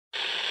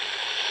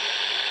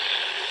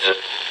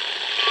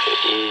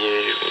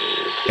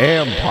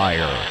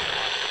Empire.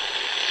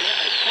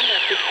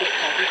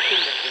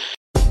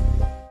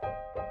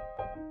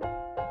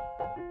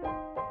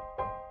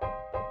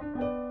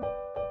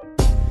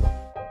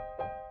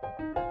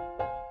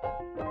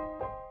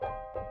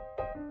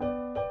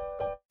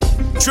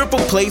 Triple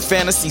Play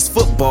Fantasy's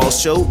football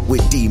show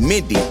with D.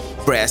 Mindy,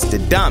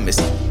 Brastadamus,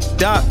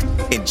 Doc,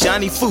 and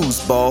Johnny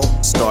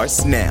Foosball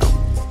starts now.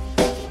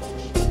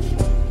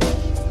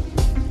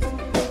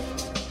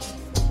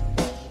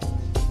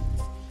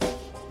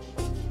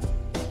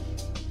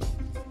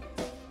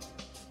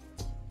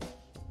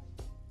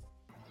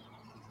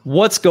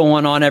 What's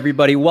going on,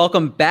 everybody?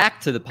 Welcome back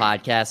to the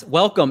podcast.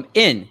 Welcome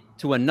in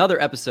to another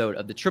episode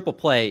of the Triple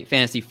Play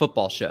Fantasy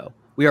Football Show.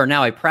 We are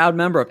now a proud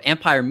member of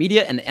Empire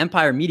Media and the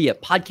Empire Media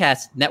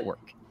Podcast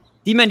Network.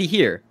 D. Mendy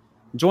here,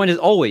 joined as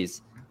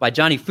always by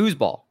Johnny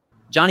Foosball,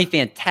 Johnny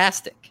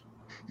Fantastic,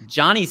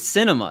 Johnny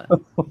Cinema,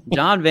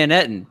 John Van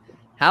Etten.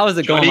 How is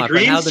it going, my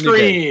friend? How's the new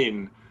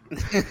day?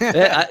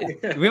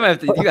 We might have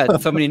to. You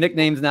got so many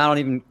nicknames now.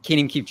 Can't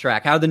even keep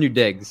track. How are the new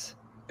digs?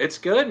 It's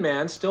good,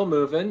 man. Still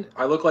moving.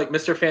 I look like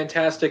Mr.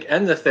 Fantastic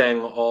and the Thing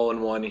all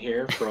in one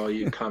here for all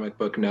you comic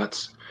book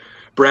nuts.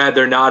 Brad,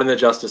 they're not in the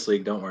Justice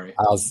League. Don't worry.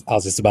 I was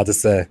just about to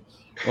say.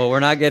 Well,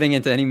 we're not getting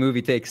into any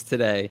movie takes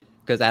today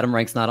because Adam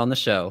Rank's not on the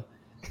show.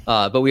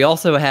 But we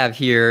also have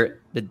here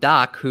the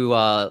Doc, who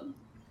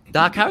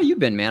Doc, how have you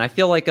been, man? I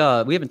feel like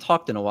we haven't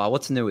talked in a while.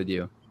 What's new with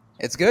you?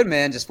 It's good,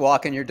 man. Just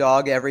walking your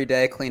dog every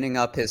day, cleaning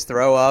up his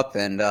throw up,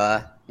 and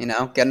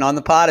getting on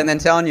the pod and then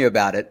telling you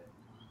about it.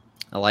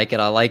 I like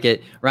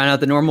it. Round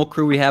out the normal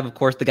crew, we have, of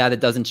course, the guy that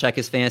doesn't check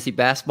his fantasy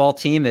basketball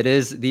team. It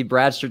is the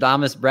Brad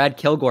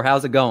Kilgore.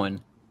 How's it going?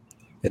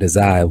 It is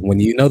I. When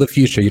you know the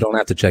future, you don't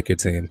have to check your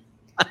team.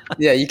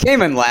 Yeah, you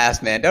came in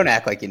last, man. Don't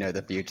act like you know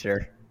the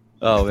future.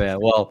 Oh, man.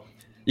 Well,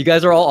 you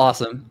guys are all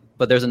awesome,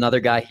 but there's another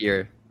guy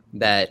here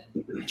that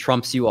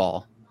trumps you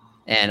all,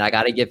 and I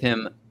got to give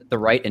him the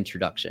right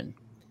introduction.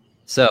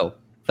 So,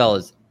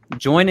 fellas,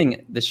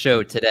 joining the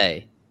show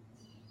today,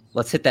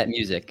 let's hit that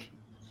music.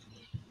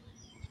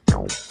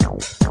 Oh,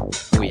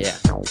 yeah.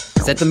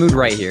 Set the mood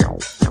right here.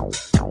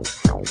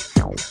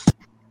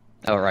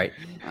 All right.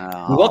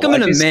 We welcome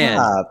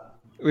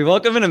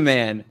in a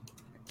man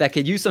that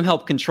could use some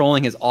help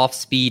controlling his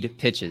off-speed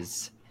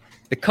pitches.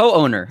 The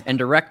co-owner and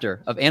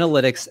director of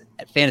analytics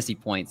at Fantasy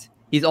Points.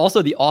 He's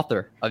also the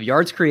author of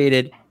Yards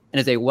Created and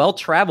is a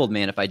well-traveled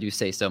man, if I do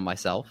say so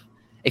myself.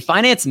 A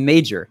finance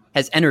major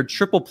has entered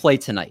Triple Play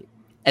tonight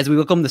as we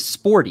welcome the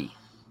sporty,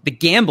 the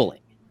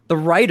gambling, the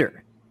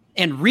writer,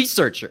 and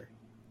researcher,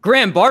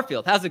 Graham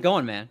Barfield. How's it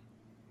going, man?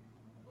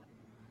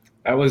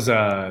 That was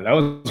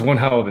one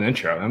hell of an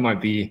intro.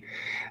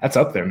 That's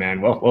up there,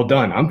 man. Well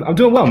done. I'm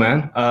doing well,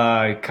 man.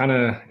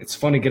 It's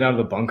fun to get out of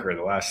the bunker.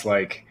 The last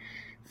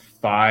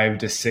 5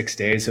 to 6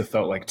 days have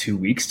felt like 2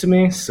 weeks to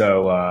me.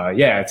 So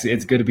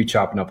it's good to be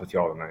chopping up with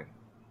y'all tonight.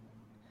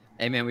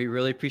 Hey, man, we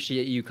really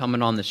appreciate you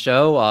coming on the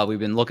show. We've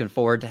been looking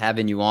forward to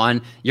having you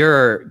on.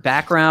 Your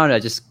background,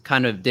 just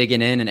kind of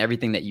digging in and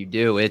everything that you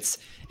do, it's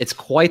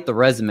quite the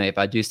resume, if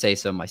I do say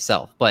so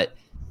myself. But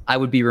I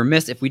would be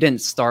remiss if we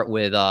didn't start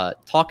with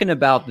talking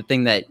about the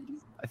thing that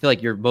I feel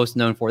like you're most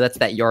known for. That's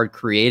that yard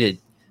created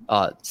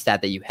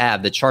stat that you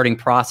have, the charting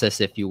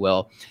process, if you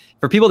will.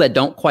 For people that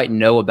don't quite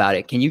know about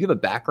it, can you give a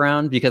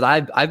background? Because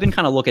I've been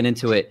kind of looking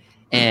into it,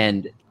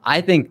 and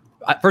I think,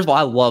 first of all,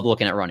 I love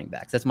looking at running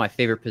backs. That's my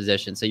favorite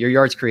position. So your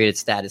yards created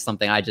stat is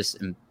something I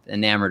just am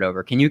enamored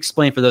over. Can you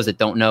explain for those that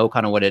don't know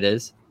kind of what it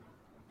is?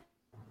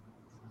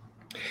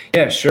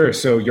 Yeah, sure.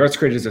 So yards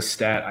created is a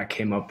stat I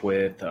came up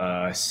with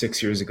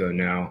 6 years ago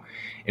now.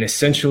 And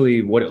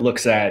essentially what it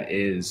looks at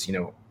is,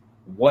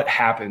 what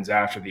happens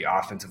after the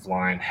offensive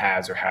line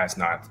has or has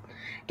not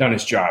done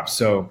its job.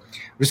 So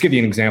I'll just give you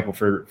an example.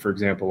 For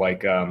example,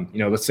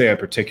 let's say a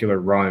particular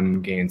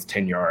run gains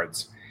 10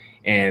 yards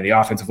and the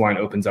offensive line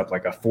opens up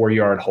like a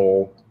 4-yard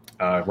hole.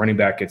 Running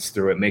back gets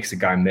through it, makes a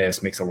guy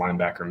miss, makes a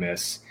linebacker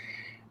miss.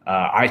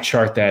 I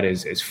chart that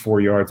as 4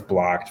 yards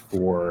blocked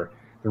for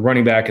the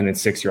running back and then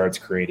 6 yards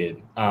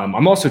created.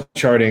 I'm also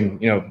charting,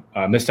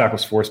 missed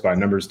tackles forced by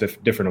numbers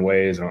different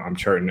ways. I'm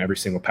charting every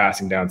single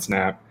passing down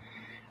snap.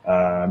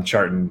 I'm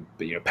charting,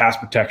 pass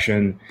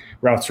protection,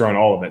 routes run,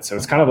 all of it. So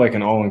it's kind of like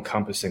an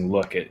all-encompassing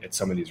look at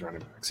some of these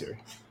running backs here.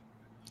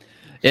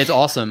 It's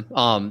awesome.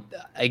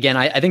 Again,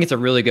 I think it's a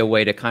really good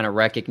way to kind of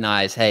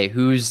recognize, hey,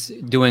 who's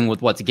doing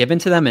with what's given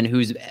to them and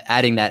who's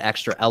adding that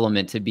extra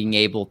element to being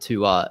able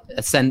to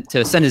ascend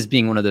as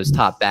being one of those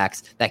top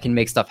backs that can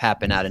make stuff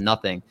happen out of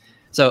nothing.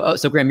 So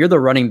Graham, you're the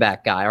running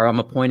back guy, or I'm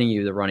appointing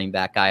you the running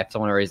back guy if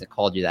someone already hasn't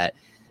called you that.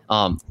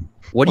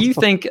 What do you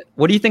think?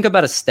 What do you think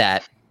about a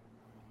stat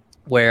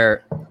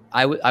where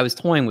I was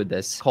toying with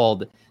this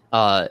called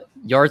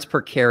yards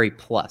per carry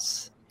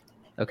plus?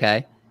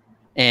 Okay.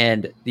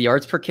 And the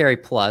yards per carry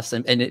plus,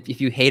 and if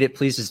you hate it,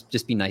 please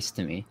just be nice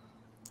to me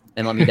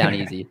and let me down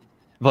easy.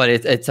 But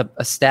it's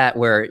a stat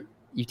where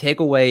you take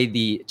away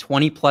the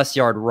 20-plus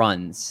yard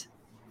runs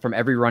from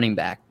every running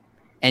back,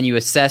 and you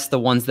assess the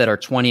ones that are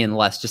 20 and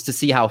less just to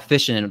see how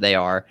efficient they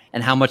are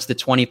and how much the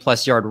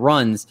 20-plus yard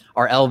runs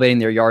are elevating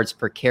their yards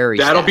per carry.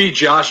 That'll be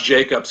Josh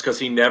Jacobs because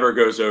he never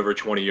goes over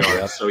 20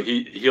 yards. So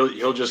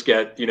he'll just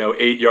get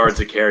 8 yards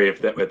a carry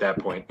at that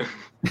point.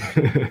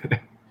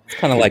 It's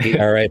kind of like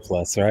ERA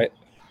plus, right?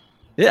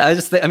 Yeah,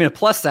 a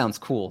plus sounds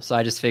cool, so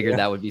I just figured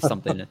that would be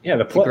something. Yeah,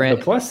 the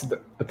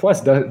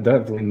plus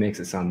definitely makes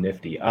it sound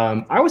nifty.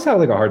 I always have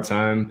like a hard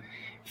time,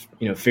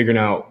 figuring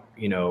out,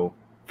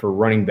 for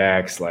running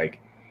backs, like,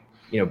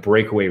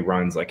 breakaway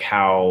runs, like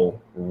how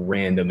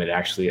random it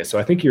actually is. So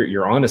I think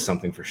you're onto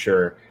something for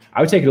sure.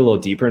 I would take it a little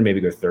deeper and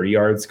maybe go 30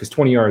 yards because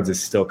 20 yards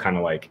is still kind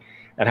of like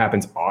that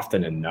happens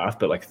often enough,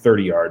 but like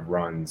 30-yard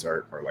runs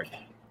are like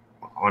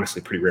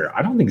honestly pretty rare.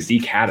 I don't think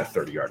Zeke had a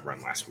 30-yard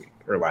run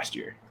last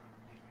year.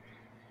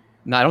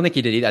 No, I don't think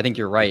he did either. I think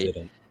you're right.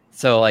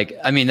 So,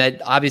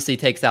 that obviously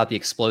takes out the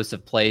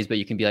explosive plays, but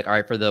you can be like, all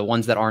right, for the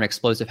ones that aren't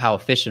explosive, how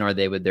efficient are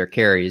they with their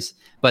carries?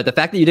 But the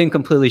fact that you didn't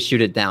completely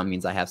shoot it down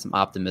means I have some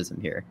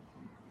optimism here.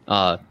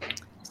 But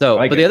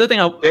the other thing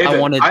I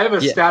have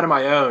a stat of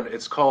my own.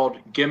 It's called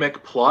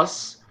Gimmick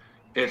Plus.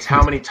 It's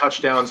how many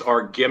touchdowns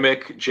are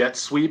gimmick jet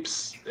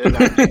sweeps, and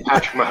I think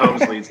Patrick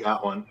Mahomes leads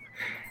that one.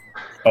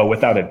 Oh,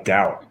 without a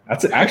doubt.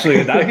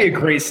 That'd be a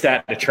great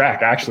stat to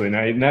track. Actually,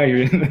 now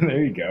you're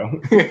there. You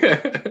go.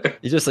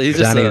 He's just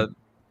a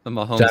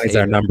Mahomes. Johnny's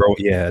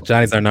hater.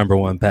 Johnny's our number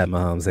one Pat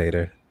Mahomes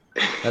hater.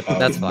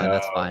 That's fine.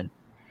 That's fine.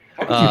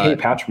 How could you hate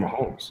Patrick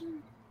Mahomes?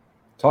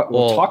 Talk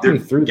me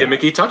through that.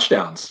 Gimmicky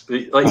touchdowns.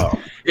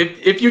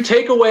 If you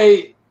take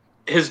away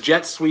his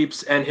jet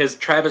sweeps and his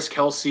Travis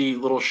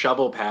Kelce little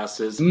shovel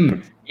passes,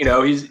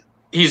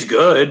 he's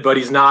good, but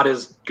he's not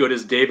as good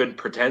as David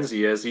pretends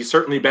he is. He's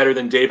certainly better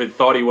than David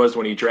thought he was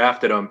when he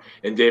drafted him,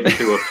 and David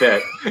threw a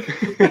fit.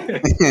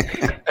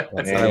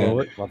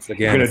 Once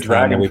again,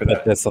 we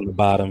put this on the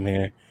bottom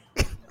here.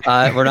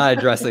 We're not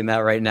addressing that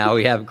right now.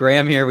 We have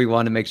Graham here. We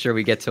want to make sure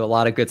we get to a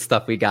lot of good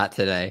stuff we got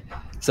today.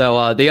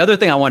 So the other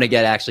thing I want to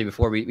get actually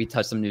before we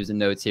touch some news and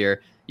notes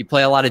here, you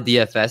play a lot of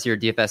DFS. You're a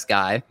DFS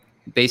guy.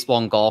 Baseball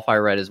and golf I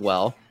read as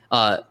well.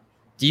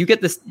 Do you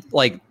get this,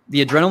 like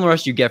the adrenaline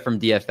rush you get from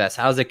DFS?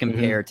 How does it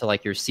compare to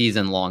like your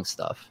season long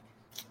stuff?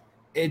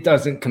 It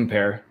doesn't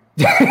compare.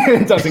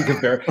 It doesn't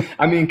compare.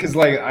 I mean, because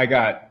like I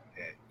got,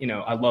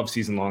 I love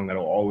season long.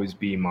 That'll always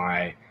be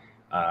my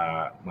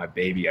my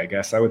baby, I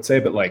guess I would say.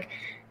 But like,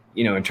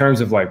 in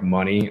terms of like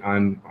money,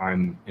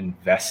 I'm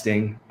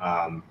investing.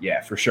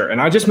 Yeah, for sure.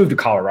 And I just moved to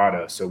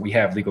Colorado, so we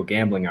have legal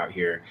gambling out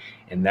here,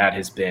 and that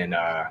has been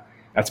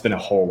that's been a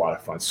whole lot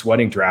of fun.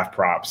 Sweating draft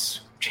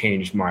props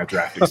changed my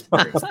draft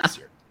experience this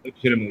year.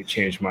 Legitimately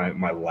changed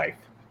my life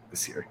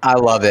this year. I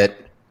love it.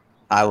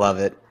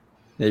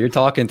 Yeah, you're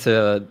talking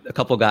to a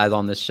couple guys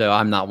on this show.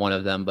 I'm not one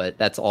of them, but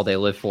that's all they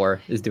live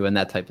for is doing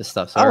that type of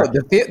stuff. So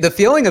the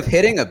feeling of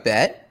hitting a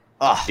bet,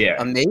 yeah,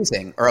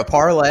 amazing. Or a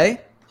parlay.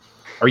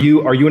 Are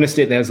you in a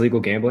state that has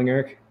legal gambling,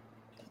 Eric?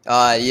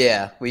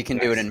 Yeah, we can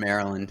do it in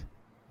Maryland.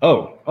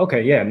 Oh,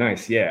 okay, yeah,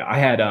 nice. Yeah, I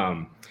had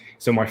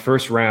so my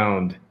first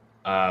round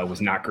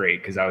was not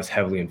great because I was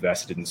heavily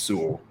invested in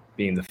Sewell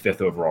being the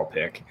 5th overall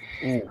pick.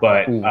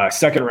 But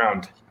second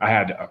round, I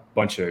had a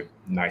bunch of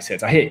nice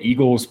hits. I hit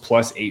Eagles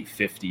plus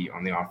 850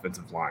 on the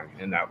offensive line,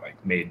 and that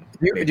made.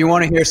 Do you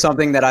want to hear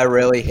something that I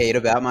really hate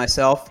about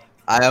myself?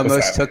 I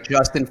almost took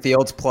Justin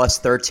Fields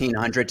plus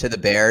 1,300 to the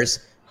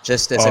Bears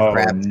just as a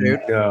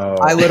crapshoot. No.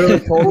 I literally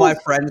told my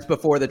friends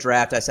before the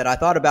draft, I said, I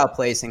thought about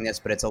placing this,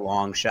 but it's a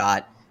long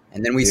shot.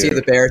 And then we see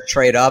the Bears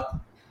trade up,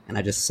 and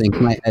I just sink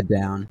my head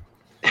down.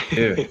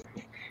 Dude.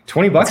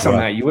 $20 on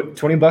that. You would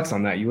 $20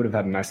 on that. You would have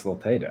had a nice little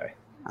payday.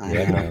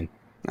 Man.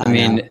 I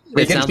mean,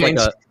 we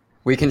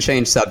can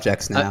change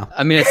subjects now.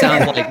 I mean, it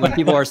sounds like when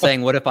people are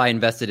saying, "What if I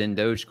invested in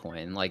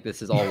Dogecoin?" Like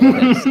this is all.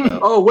 So.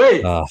 Oh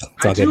wait, I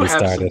do have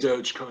some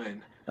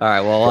Dogecoin. All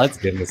right, well let's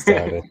get me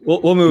started.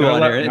 We'll move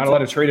on here. Not allowed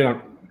to trade it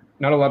on.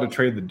 Not allowed to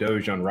trade the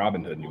Doge on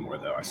Robinhood anymore,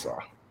 though. I saw.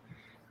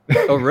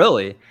 Oh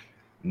really?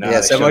 No,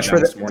 yeah. So much for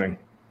this morning.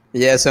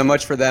 Yeah, so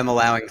much for them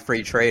allowing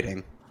free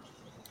trading.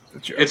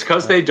 It's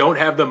because they don't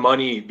have the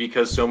money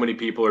because so many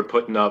people are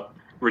putting up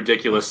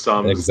ridiculous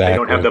sums. Exactly. They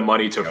don't have the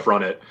money to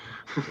front it.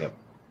 Yep.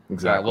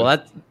 Exactly. All right,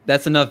 well,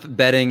 that's enough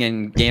betting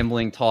and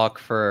gambling talk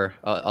for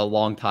a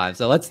long time.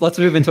 So let's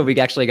move into what we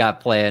actually got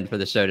planned for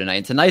the show tonight.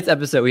 In tonight's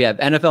episode, we have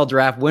NFL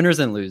draft winners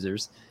and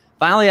losers.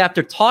 Finally,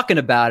 after talking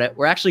about it,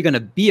 we're actually going to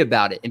be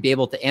about it and be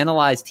able to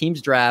analyze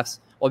teams' drafts.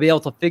 We'll be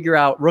able to figure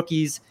out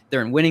rookies,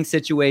 they're in winning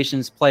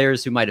situations,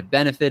 players who might have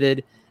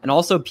benefited, and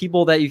also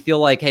people that you feel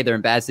like, hey, they're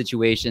in bad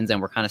situations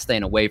and we're kind of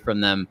staying away from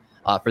them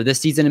for this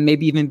season and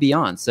maybe even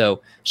beyond.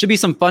 So should be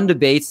some fun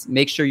debates.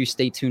 Make sure you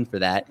stay tuned for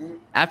that.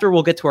 After,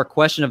 we'll get to our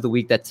question of the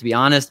week that, to be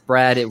honest,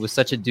 Brad, it was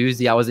such a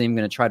doozy. I wasn't even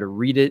going to try to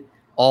read it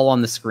all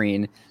on the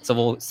screen. So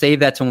we'll save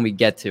that to when we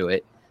get to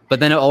it. But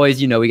then always,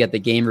 we get the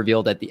game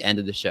revealed at the end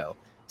of the show.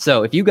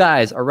 So if you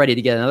guys are ready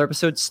to get another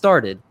episode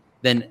started,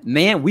 then,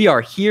 man, we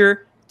are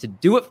here to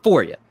do it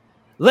for you.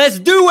 Let's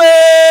do it!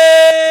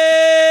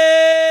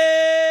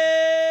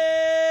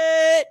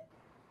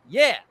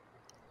 Yeah.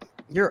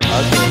 You're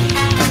ugly.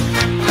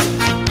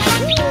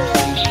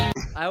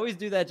 I always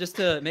do that just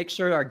to make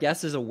sure our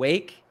guest is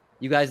awake.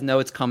 You guys know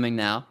it's coming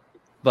now.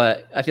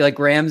 But I feel like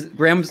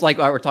Graham's like,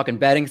 we're talking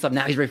betting stuff.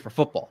 Now he's ready for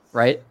football,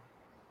 right?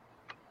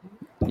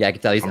 Yeah, I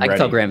can tell. I can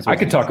tell Graham's. I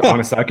could talk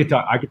honestly. I could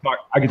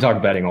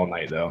talk betting all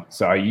night though.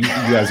 So you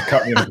guys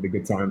cut me off at a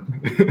good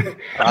time.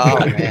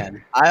 Oh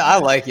man, I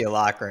like you a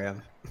lot,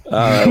 Graham. All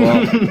right,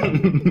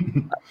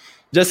 well,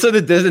 just so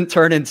that doesn't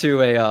turn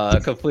into a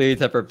completely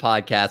separate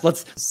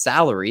podcast.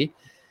 Salary.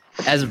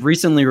 As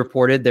recently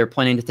reported, they're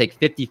planning to take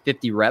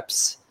 50-50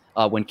 reps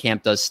when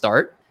camp does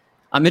start.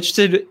 I'm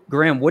interested,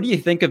 Graham, what do you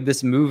think of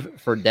this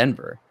move for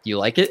Denver? Do you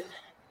like it?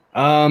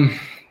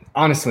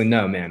 Honestly,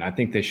 no, man. I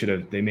think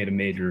they made a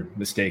major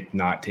mistake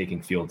not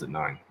taking Fields at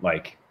 9.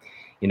 Like,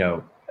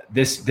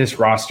 this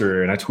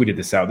roster, and I tweeted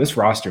this out, this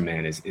roster,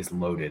 man, is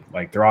loaded.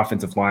 Like, their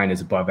offensive line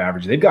is above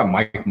average. They've got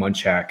Mike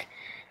Munchak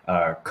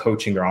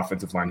coaching their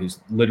offensive line,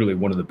 who's literally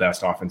one of the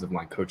best offensive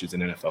line coaches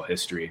in NFL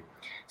history.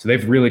 So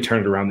they've really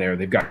turned it around there.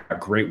 They've got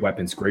great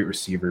weapons, great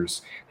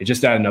receivers. They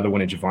just added another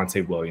one in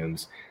Javonte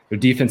Williams. Their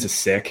defense is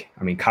sick.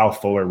 I mean, Kyle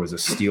Fuller was a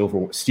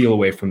steal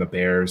away from the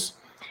Bears.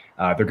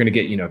 They're going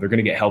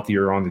to get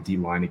healthier on the D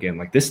line again.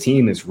 Like, this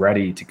team is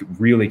ready to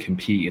really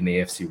compete in the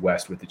AFC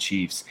West with the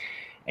Chiefs.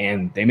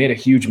 And they made a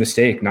huge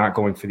mistake not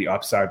going for the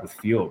upside with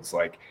Fields.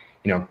 Like,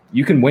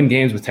 you can win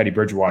games with Teddy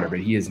Bridgewater, but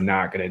he does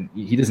not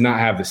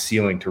have the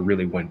ceiling to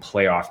really win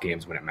playoff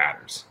games when it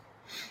matters.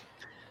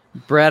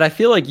 Brad, I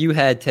feel like you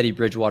had Teddy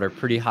Bridgewater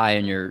pretty high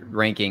in your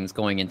rankings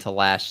going into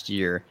last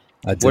year.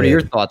 What are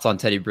your thoughts on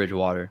Teddy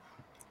Bridgewater?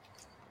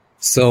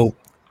 So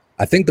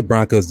I think the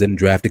Broncos didn't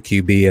draft a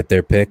QB at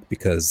their pick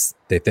because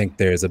they think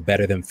there's a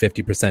better than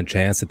 50%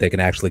 chance that they can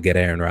actually get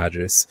Aaron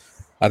Rodgers.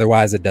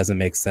 Otherwise, it doesn't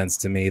make sense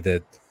to me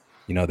that,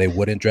 they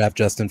wouldn't draft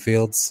Justin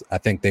Fields. I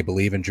think they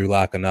believe in Drew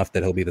Lock enough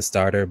that he'll be the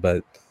starter,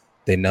 but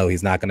they know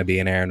he's not going to be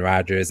an Aaron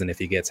Rodgers. And if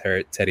he gets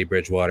hurt, Teddy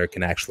Bridgewater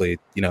can actually,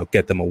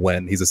 get them a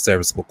win. He's a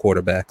serviceable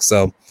quarterback.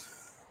 So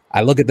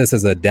I look at this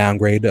as a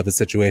downgrade of a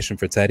situation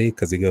for Teddy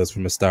because he goes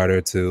from a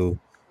starter to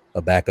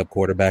a backup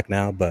quarterback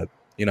now. But,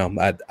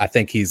 I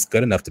think he's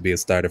good enough to be a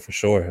starter for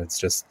sure. It's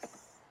just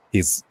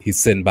he's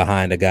sitting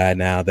behind a guy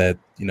now that,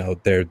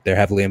 they're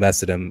heavily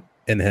invested in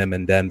him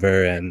in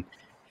Denver, and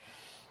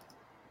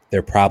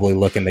they're probably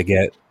looking to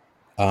get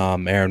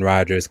Aaron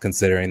Rodgers,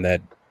 considering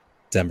that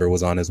Denver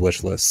was on his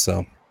wish list.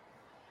 So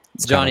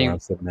it's Johnny,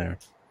 sitting there.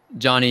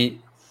 Johnny,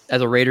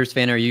 as a Raiders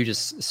fan, are you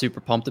just super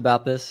pumped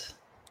about this?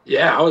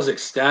 Yeah, I was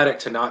ecstatic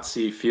to not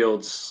see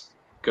Fields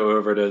go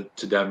over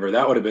to Denver.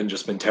 That would have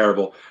been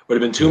terrible. Would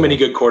have been too many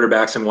good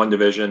quarterbacks in one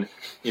division.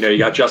 You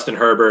got Justin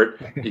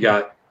Herbert, you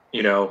got,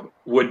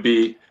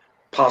 would-be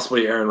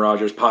possibly Aaron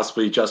Rodgers,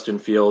 possibly Justin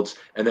Fields.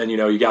 And then,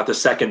 you got the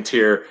second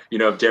tier,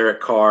 of Derek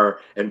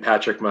Carr and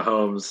Patrick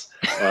Mahomes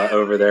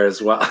over there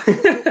as well.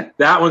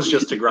 That one's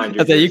just to grind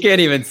your You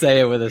can't even say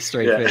it with a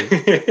straight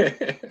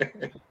face.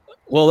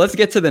 Well, let's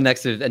get to the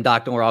next, and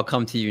Dr. Moore, I'll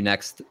come to you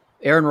next.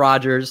 Aaron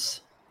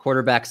Rodgers,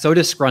 quarterback, so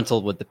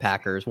disgruntled with the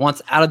Packers,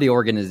 wants out of the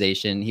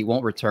organization. He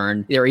won't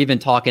return. They're even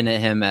talking to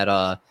him at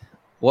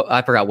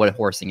I forgot what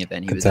horsing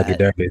event he was at.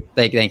 Kentucky Derby.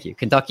 Thank you.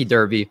 Kentucky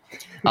Derby.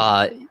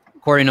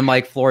 According to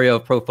Mike Florio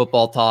of Pro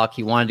Football Talk,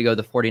 he wanted to go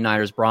to the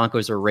 49ers,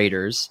 Broncos, or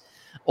Raiders.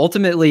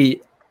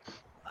 Ultimately,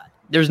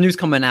 there's news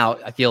coming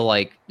out. I feel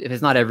like if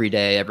it's not every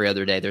day, every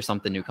other day, there's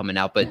something new coming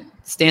out. But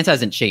stance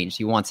hasn't changed.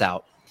 He wants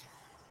out.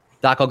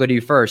 Doc, I'll go to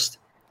you first.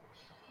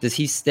 Does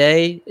he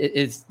stay?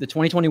 Is the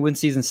 2020 win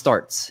season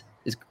starts?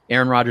 Is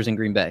Aaron Rodgers in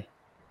Green Bay?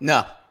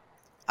 No.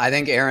 I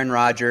think Aaron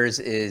Rodgers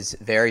is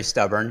very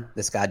stubborn.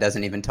 This guy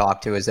doesn't even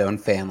talk to his own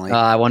family.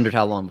 I wondered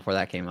how long before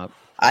that came up.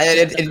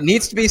 It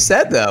needs to be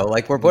said, though.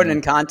 Like, we're putting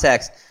in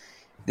context.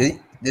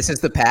 This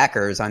is the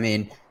Packers. I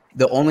mean,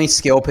 the only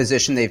skill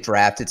position they've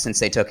drafted since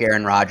they took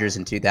Aaron Rodgers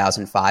in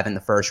 2005 in the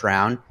first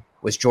round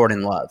was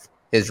Jordan Love,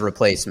 his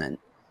replacement.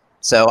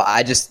 So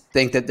I just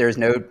think that there's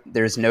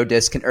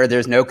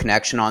no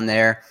connection on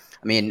there.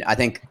 I mean, I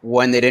think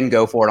when they didn't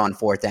go for it on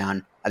fourth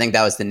down, I think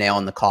that was the nail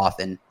in the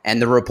coffin.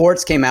 And the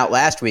reports came out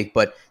last week,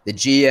 but the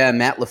GM,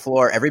 Matt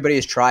LaFleur, everybody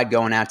has tried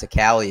going out to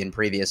Cali in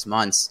previous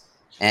months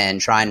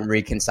and trying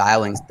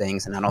reconciling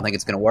things, and I don't think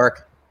it's going to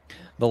work.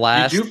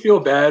 You do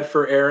feel bad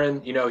for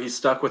Aaron. He's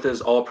stuck with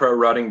his all-pro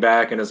running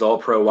back and his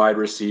all-pro wide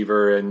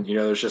receiver, and,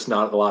 there's just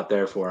not a lot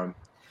there for him.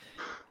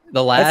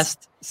 The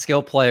last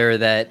skill player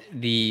that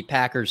the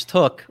Packers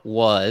took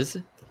was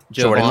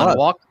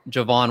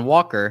Javon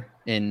Walker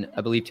in,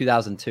 I believe,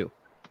 2002.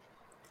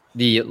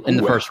 In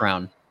the first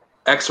round.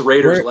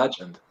 Ex-Raiders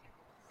legend.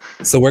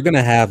 So we're going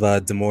to have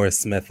DeMaurice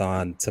Smith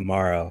on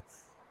tomorrow.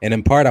 And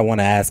in part, I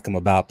want to ask him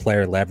about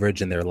player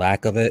leverage and their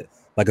lack of it.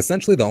 Like,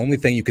 essentially, the only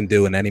thing you can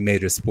do in any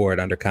major sport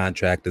under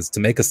contract is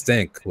to make a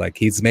stink. Like,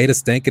 he's made a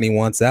stink and he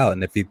wants out.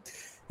 And if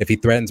he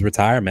threatens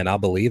retirement, I'll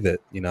believe it.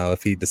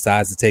 If he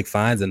decides to take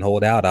fines and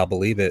hold out, I'll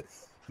believe it.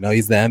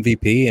 He's the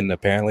MVP, and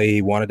apparently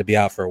he wanted to be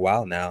out for a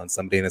while now. And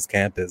somebody in his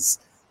camp is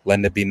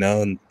letting it be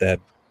known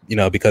that,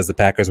 because the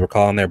Packers were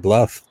calling their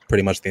bluff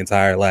pretty much the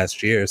entire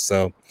last year.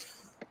 So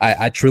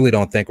I truly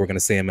don't think we're going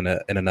to see him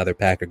in another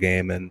Packer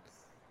game. And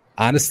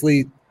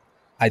honestly,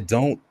 I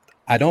don't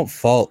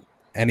fault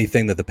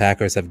anything that the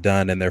Packers have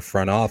done in their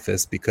front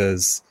office,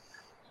 because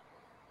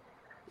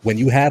when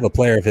you have a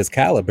player of his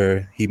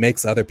caliber, he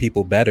makes other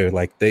people better.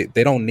 Like they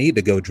don't need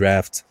to go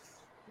draft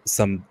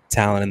some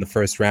talent in the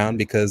first round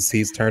because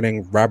he's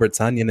turning Robert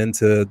Tonyan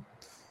into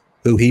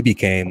who he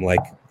became. Like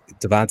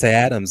Davante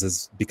Adams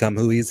has become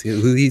who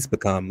he's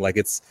become. Like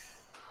it's,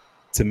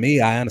 to me,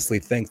 I honestly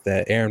think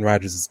that Aaron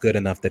Rodgers is good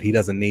enough that he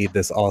doesn't need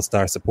this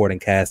all-star supporting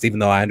cast. Even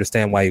though I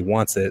understand why he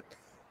wants it,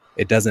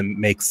 it doesn't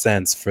make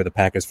sense for the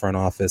Packers front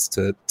office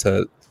to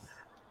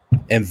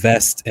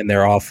invest in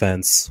their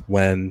offense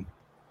when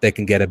they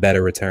can get a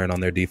better return on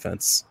their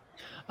defense.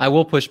 I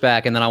will push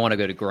back, and then I want to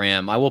go to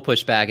Graham. I will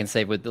push back and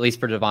say, with at least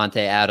for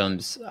Davante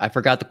Adams, I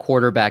forgot the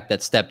quarterback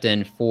that stepped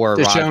in for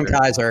DeShone Rodgers.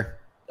 Kaiser,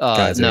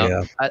 No,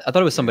 yeah. I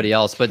thought it was somebody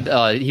else,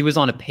 but he was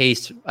on a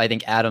pace. I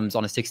think Adams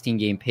on a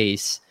 16-game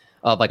pace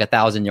of like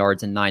 1,000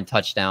 yards and 9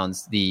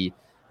 touchdowns.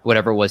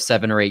 Whatever it was,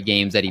 7 or 8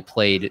 games that he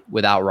played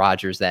without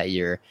Rodgers that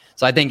year.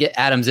 So I think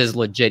Adams is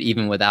legit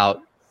even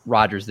without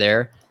Rodgers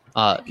there.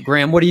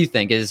 Graham, what do you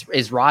think?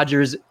 Is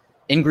Rodgers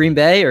in Green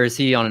Bay, or is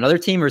he on another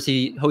team, or is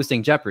he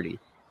hosting Jeopardy?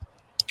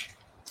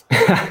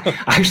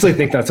 I actually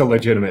think that's a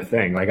legitimate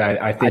thing. Like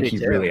I think he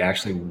too. really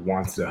actually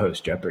wants to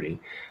host Jeopardy.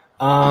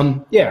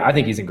 Yeah, I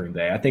think he's in Green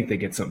Bay. I think they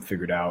get something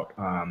figured out.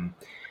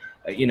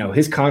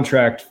 His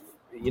contract,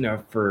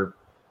 for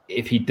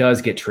if he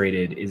does get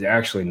traded, is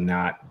actually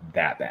not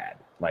that bad.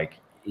 Like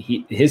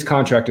his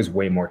contract is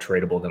way more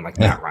tradable than like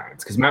Matt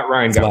Ryan's, because Matt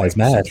Ryan got like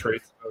mad.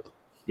 trades.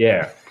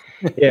 Yeah.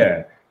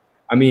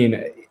 I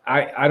mean,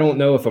 I don't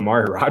know if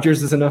Amari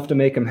Rodgers is enough to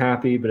make him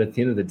happy, but at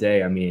the end of the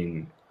day, I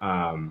mean,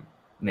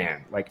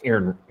 man, like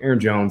Aaron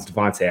Jones,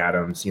 Davante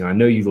Adams, I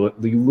know you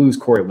lose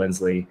Corey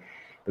Linsley,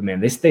 but man,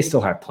 they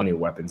still have plenty of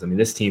weapons. I mean,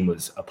 this team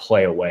was a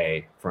play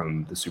away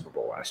from the Super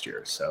Bowl last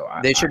year, so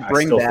They should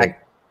bring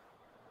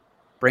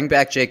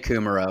back Jake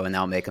Kumaro, and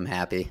that'll make him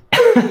happy.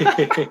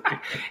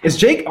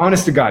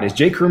 Honest to God, is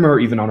Jake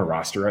Kumaro even on a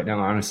roster right now?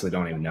 I honestly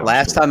don't even know.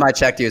 Last time I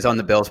checked, he was on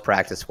the Bills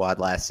practice squad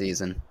last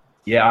season.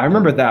 Yeah, I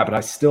remember that, but I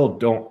still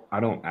don't.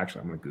 I'm going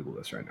to Google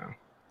this right now.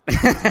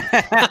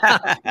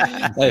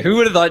 Hey, who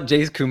would have thought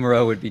Jace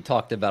Kumaro would be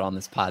talked about on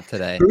this pod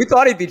today? Who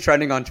thought he'd be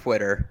trending on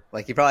Twitter?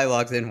 Like, he probably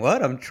logs in,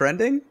 what? I'm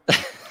trending?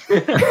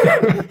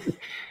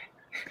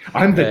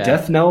 I'm the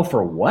death knell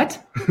for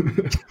what?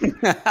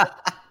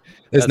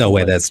 There's no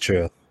way that's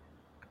true.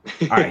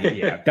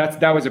 Yeah,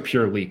 that was a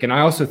pure leak. And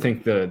I also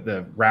think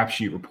the rap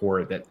sheet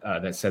report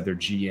that said their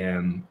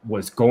GM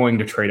was going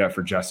to trade up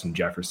for Justin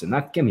Jefferson.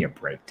 That, give me a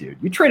break, dude.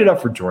 You traded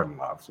up for Jordan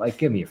Love. Like,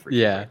 give me a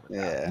free break.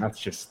 Yeah.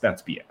 That's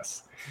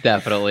BS.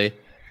 Definitely.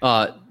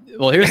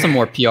 Well, here's some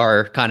more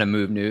PR kind of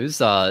move news.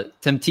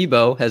 Tim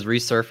Tebow has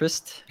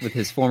resurfaced with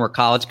his former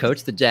college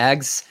coach. The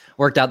Jags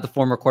worked out the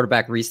former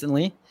quarterback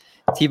recently.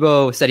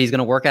 Tebow said he's going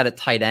to work out at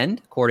tight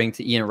end, according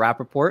to Ian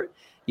Rappaport.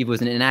 He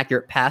was an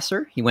inaccurate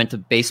passer. He went to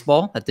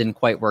baseball. That didn't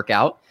quite work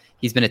out.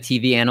 He's been a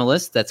TV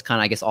analyst. That's kind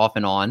of, I guess, off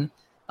and on.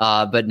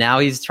 But now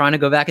he's trying to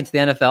go back into the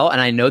NFL.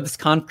 And I know this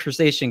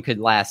conversation could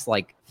last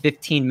like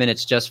 15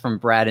 minutes just from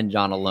Brad and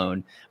John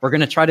alone. We're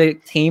going to try to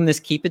tame this,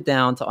 keep it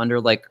down to under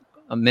like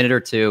a minute or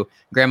two.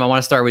 Graham, I want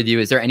to start with you.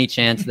 Is there any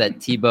chance that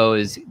Tebow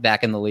is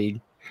back in the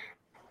league?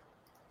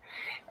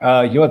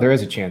 There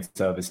is a chance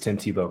of is Tim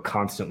Tebow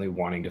constantly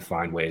wanting to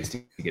find ways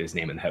to get his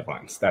name in the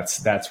headlines.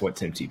 That's what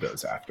Tim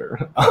Tebow's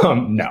after.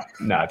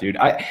 No, dude.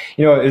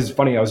 It's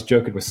funny. I was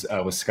joking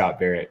with Scott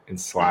Barrett in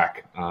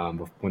Slack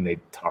when they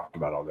talked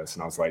about all this,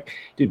 and I was like,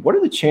 dude, what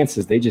are the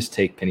chances they just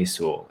take Penny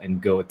Sewell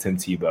and go with Tim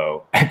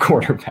Tebow at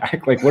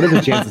quarterback? Like, what are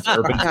the chances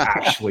Urban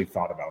actually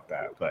thought about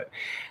that? But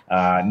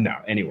no.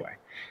 Anyway,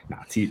 no.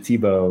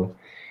 Tebow.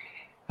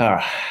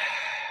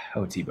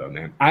 Oh, Tebow,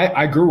 man.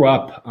 I grew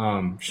up,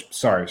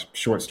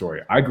 short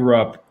story. I grew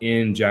up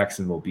in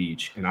Jacksonville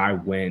Beach, and I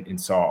went and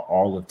saw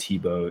all of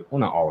Tebow, well,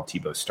 not all of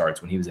Tebow's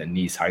starts when he was at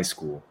Nice High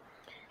School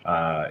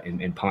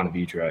in Ponte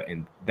Vedra.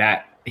 And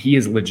that he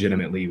is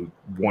legitimately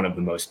one of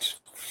the most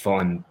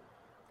fun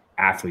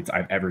athletes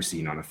I've ever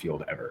seen on a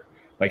field ever.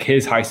 Like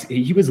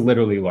he was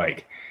literally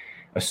like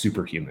a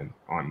superhuman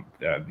on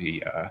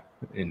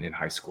in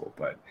high school.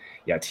 But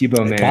yeah,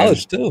 Tebow, man.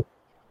 College too.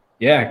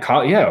 Yeah,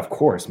 of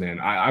course,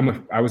 man.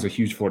 I was a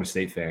huge Florida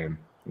State fan.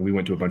 We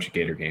went to a bunch of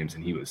Gator games,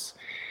 and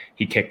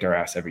he kicked our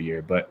ass every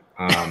year. But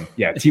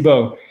yeah,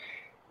 Tebow,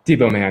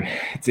 man,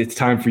 it's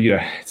time for you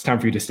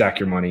to stack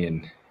your money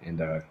and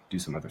do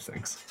some other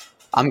things.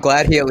 I'm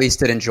glad he at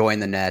least didn't join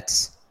the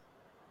Nets.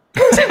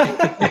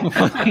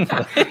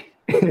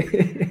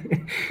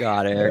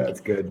 God, Eric. Yeah,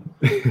 that's good.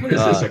 What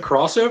is this, a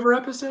crossover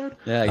episode?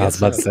 Yeah, I was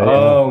about to say.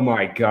 Oh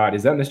my God,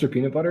 is that Mr.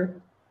 Peanut Butter?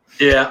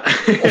 Yeah.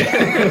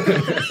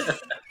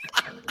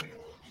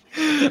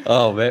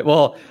 Oh, man.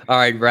 Well, all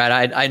right,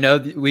 Brad, I know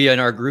we in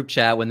our group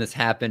chat when this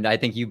happened, I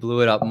think you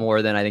blew it up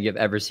more than I think I've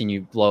ever seen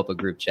you blow up a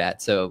group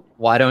chat. So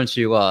why don't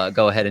you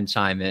go ahead and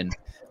chime in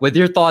with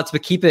your thoughts,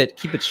 but keep it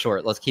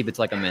short. Let's keep it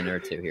to like a minute or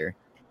two here.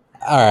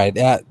 All right,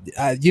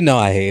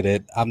 I hate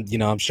it.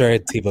 I'm sure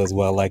Tebow's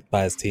well liked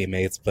by his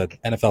teammates, but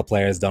NFL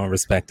players don't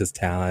respect his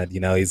talent.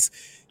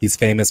 He's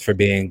famous for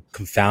being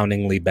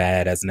confoundingly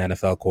bad as an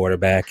NFL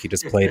quarterback. He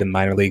just played in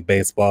minor league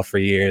baseball for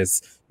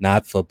years,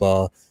 not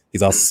football.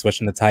 He's also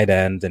switching to tight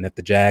end, and if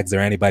the Jags or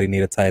anybody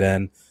need a tight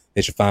end,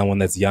 they should find one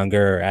that's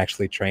younger or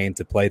actually trained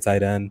to play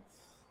tight end.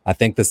 I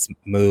think this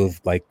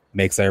move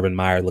makes Urban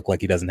Meyer look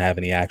like he doesn't have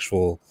any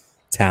actual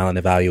talent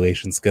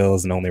evaluation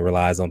skills and only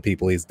relies on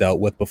people he's dealt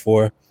with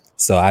before.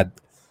 So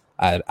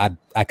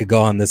I could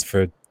go on this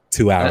for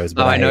 2 hours.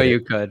 But I know you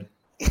could.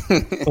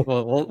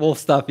 we'll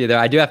stop you there.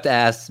 I do have to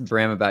ask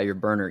Bram about your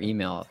burner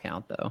email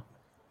account, though.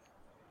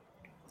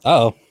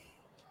 Oh,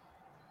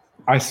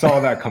 I saw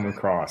that come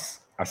across,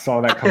 and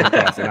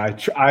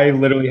I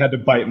literally had to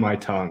bite my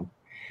tongue.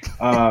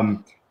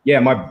 Yeah,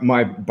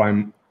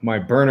 my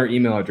burner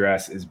email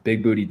address is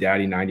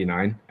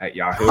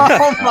bigbootyDaddy99@Yahoo.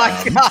 Oh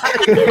my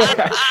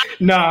god!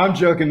 No, I'm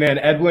joking, man.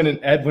 Edwin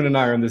and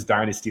I are in this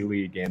dynasty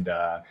league, and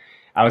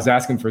I was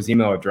asking for his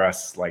email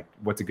address, like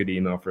what's a good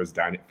email for his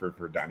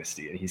for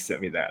dynasty, and he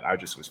sent me that. I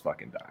just was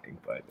fucking dying.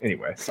 But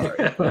anyway, sorry.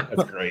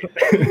 That's great.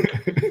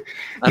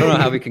 I don't know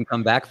how we can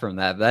come back from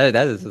that.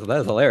 That is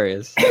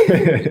hilarious.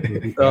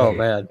 Oh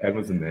man, Ed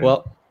was a man.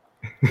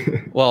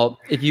 Well,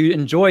 if you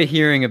enjoy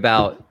hearing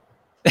about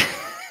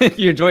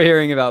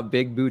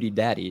Big Booty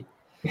Daddy,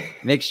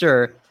 make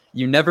sure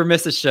you never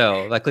miss a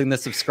show by clicking the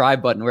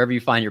subscribe button wherever you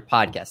find your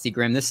podcast. See,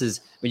 Graham, this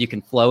is when you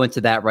can flow into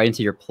that right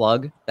into your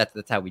plug.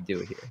 That's how we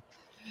do it here.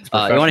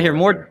 You want to hear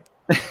more?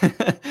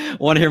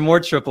 Want to hear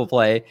more Triple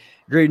Play?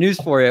 Great news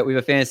for you. We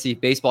have a fantasy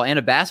baseball and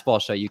a basketball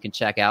show you can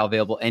check out,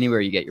 available anywhere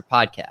you get your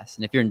podcasts.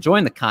 And if you're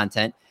enjoying the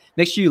content,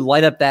 make sure you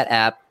light up that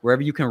app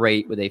wherever you can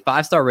rate with a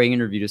 5-star rating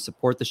and review to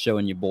support the show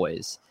and your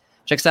boys.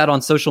 Check us out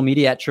on social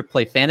media at Triple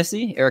Play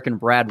Fantasy. Eric and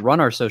Brad run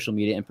our social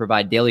media and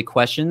provide daily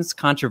questions,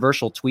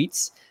 controversial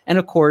tweets, and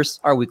of course,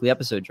 our weekly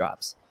episode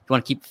drops. If you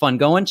want to keep the fun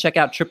going, check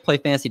out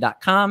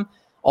tripleplayfantasy.com.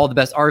 All the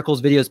best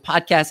articles, videos,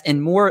 podcasts, and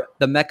more,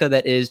 the mecca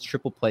that is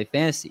Triple Play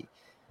Fantasy.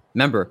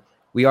 Remember,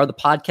 we are the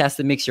podcast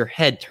that makes your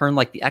head turn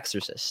like The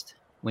Exorcist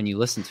when you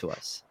listen to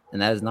us. And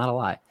that is not a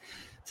lie.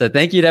 So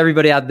thank you to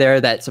everybody out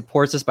there that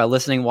supports us by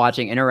listening,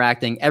 watching,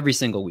 interacting every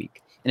single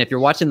week. And if you're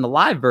watching the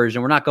live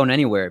version, we're not going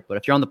anywhere. But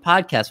if you're on the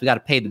podcast, we got to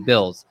pay the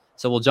bills.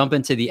 So we'll jump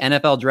into the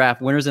NFL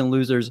draft winners and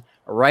losers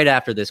right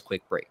after this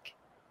quick break.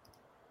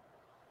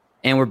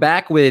 And we're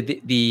back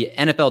with the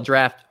NFL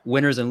draft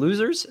winners and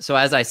losers. So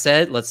as I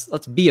said, let's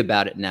be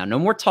about it now. No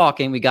more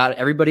talking. We got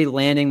everybody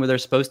landing where they're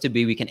supposed to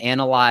be. We can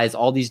analyze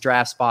all these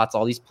draft spots,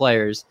 all these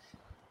players.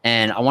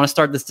 And I want to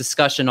start this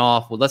discussion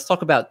off. Well, let's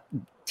talk about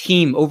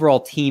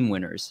overall team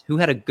winners. Who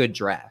had a good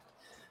draft?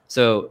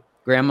 So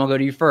Graham, I'll go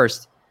to you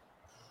first.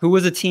 Who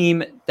was a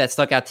team that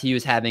stuck out to you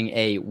as having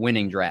a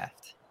winning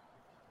draft?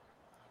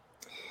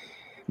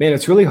 Man,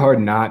 it's really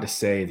hard not to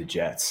say the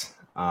Jets.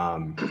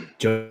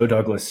 Joe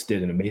Douglas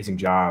did an amazing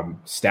job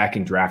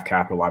stacking draft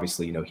capital.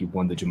 Obviously, he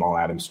won the Jamal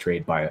Adams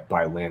trade by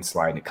a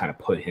landslide, and it kind of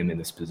put him in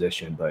this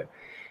position. But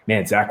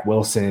man, Zach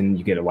Wilson,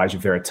 you get Elijah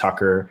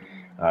Vera-Tucker,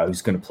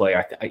 who's going to play.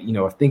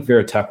 I think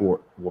Vera-Tucker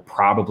will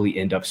probably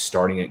end up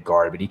starting at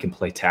guard, but he can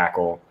play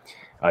tackle.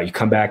 You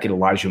come back at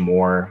Elijah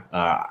Moore,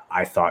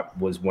 I thought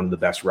was one of the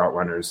best route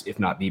runners, if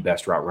not the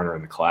best route runner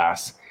in the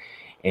class.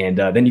 And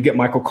then you get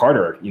Michael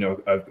Carter,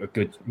 a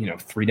good,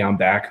 3-down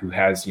back who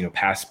has,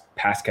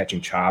 pass catching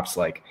chops.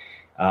 Like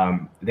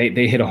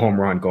they hit a home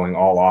run going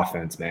all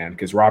offense, man,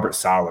 because Robert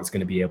Saleh is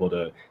going to be able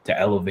to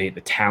elevate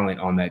the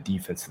talent on that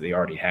defense that they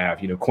already have.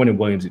 Quentin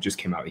Williams, it just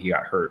came out that he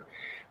got hurt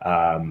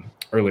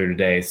earlier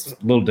today. It's a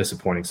little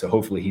disappointing. So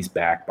hopefully he's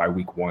back by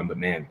week 1. But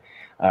man,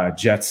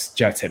 Jets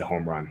hit a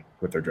home run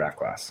with their draft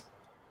class.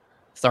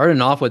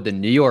 Starting off with the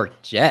New York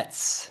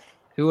Jets.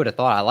 Who would have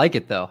thought? I like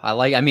it, though.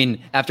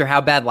 After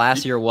how bad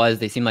last year was,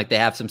 they seem like they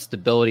have some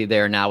stability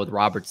there now with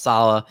Robert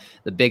Saleh.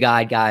 The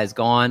big-eyed guy is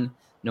gone.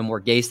 No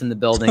more Gase in the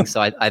building. So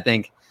I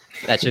think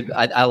that should –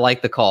 I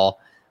like the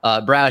call.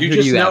 Brad, who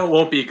do you have? It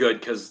won't be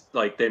good because,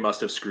 they must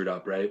have screwed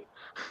up, right?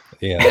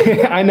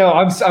 Yeah. I know.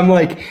 I'm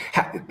like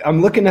 –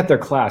 I'm looking at their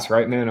class,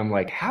 right, man? I'm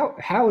like,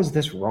 how is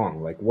this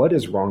wrong? Like, what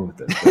is wrong with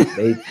this?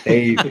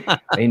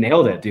 They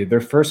nailed it, dude.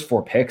 Their first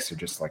 4 picks are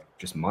just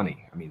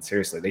money. I mean,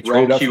 seriously. They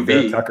traded up for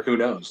Vera-Tucker. Who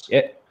knows?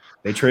 Yeah.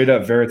 They traded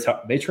up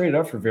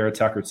for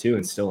Vera-Tucker too,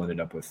 and still ended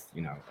up with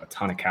a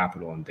ton of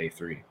capital on day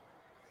 3.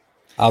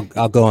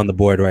 I'll go on the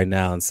board right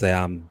now and say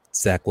I'm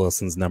Zach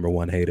Wilson's number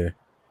 1 hater.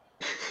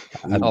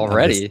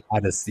 Already? I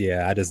just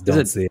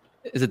don't see it.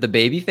 Is it the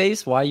baby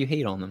face? Why you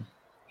hate on them?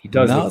 He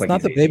does. No, look it's like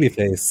not the baby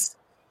face.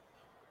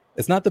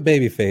 It's not the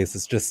baby face.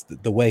 It's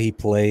just the way he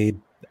played.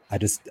 I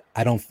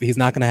don't. He's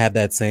not going to have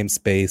that same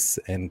space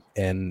in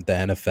the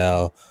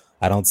NFL.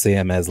 I don't see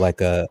him as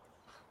like a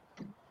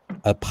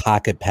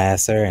pocket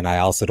passer, and I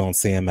also don't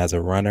see him as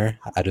a runner.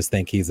 I just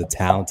think he's a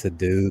talented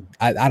dude.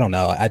 I don't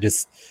know.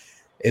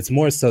 It's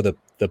more so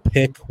the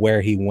pick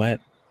where he went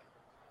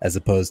as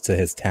opposed to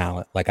his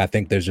talent. Like, I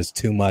think there's just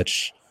too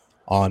much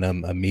on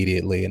him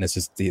immediately, and it's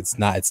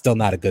still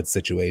not a good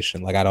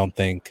situation. Like, I don't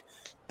think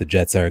the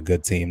Jets are a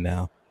good team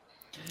now.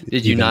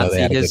 Did you even not though they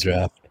see had a good his?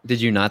 draft.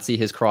 Did you not see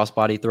his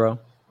crossbody throw?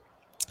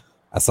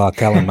 I saw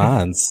Kellen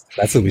Mons.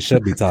 That's what we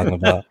should be talking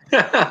about.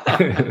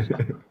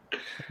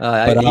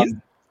 But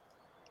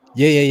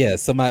yeah.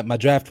 So my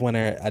draft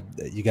winner,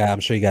 I'm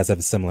sure you guys have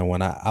a similar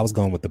one. I was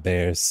going with the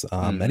Bears.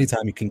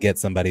 Anytime you can get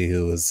somebody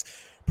who is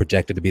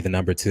projected to be the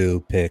number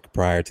 2 pick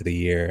prior to the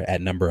year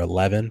at number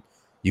 11,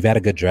 you've had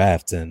a good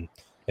draft. And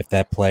if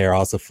that player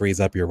also frees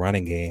up your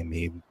running game,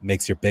 he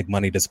makes your big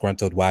money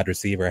disgruntled wide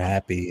receiver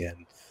happy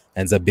and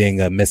ends up being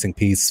a missing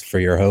piece for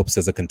your hopes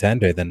as a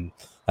contender, then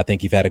I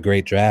think you've had a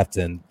great draft.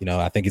 And,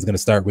 I think he's going to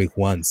start week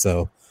 1.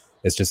 So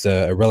it's just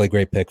a really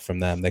great pick from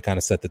them. They kind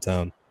of set the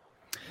tone.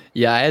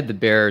 Yeah, I had the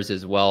Bears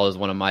as well as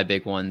one of my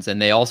big ones. And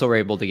they also were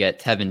able to get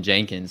Tevin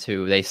Jenkins,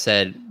 who they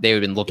said they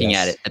had been looking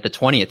at it at the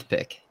 20th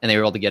pick, and they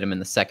were able to get him in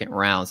the second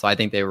round. So I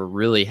think they were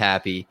really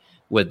happy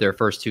with their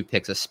first 2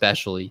 picks,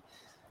 especially.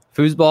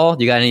 Foosball,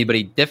 you got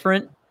anybody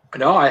different?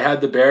 No, I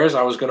had the Bears.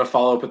 I was going to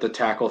follow up with the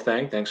tackle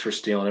thing. Thanks for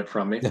stealing it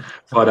from me.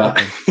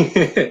 But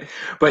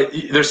but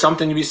there's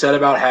something to be said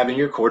about having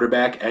your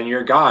quarterback and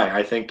your guy.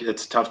 I think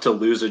it's tough to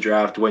lose a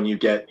draft when you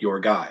get your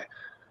guy.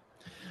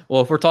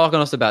 Well, if we're talking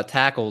also about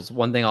tackles,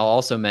 one thing I'll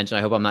also mention,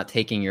 I hope I'm not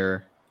taking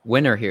your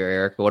winner here,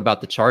 Eric, but what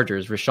about the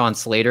Chargers? Rashawn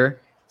Slater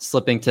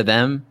slipping to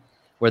them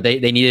where they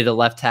needed a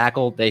left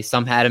tackle. They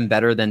some had him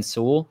better than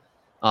Sewell.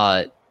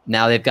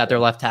 Now they've got their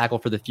left tackle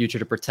for the future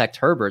to protect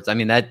Herbert. I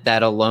mean,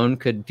 that alone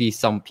could be,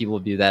 some people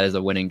view that as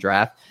a winning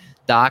draft.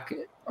 Doc,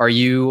 are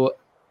you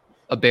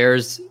a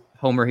Bears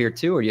homer here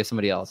too, or do you have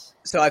somebody else?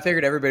 So I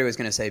figured everybody was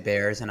going to say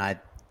Bears, and I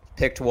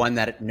picked one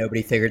that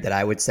nobody figured that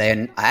I would say.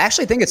 And I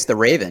actually think it's the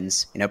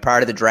Ravens. Prior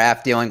to the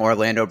draft, dealing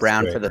Orlando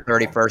Brown for the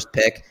 31st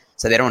pick,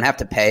 so they don't have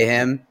to pay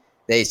him.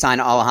 They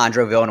signed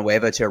Alejandro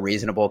Villanueva to a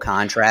reasonable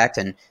contract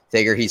and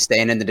figure he's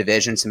staying in the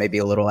division, so maybe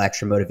a little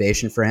extra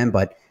motivation for him.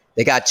 But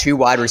they got 2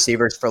 wide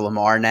receivers for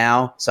Lamar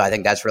now, so I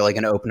think that's really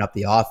going to open up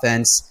the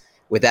offense.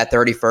 With that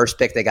 31st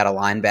pick, they got a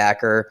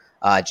linebacker,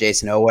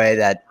 Jason Owe,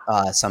 that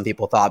some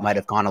people thought might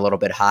have gone a little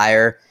bit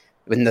higher.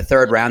 In the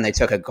 3rd round, they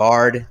took a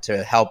guard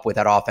to help with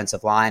that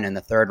offensive line. In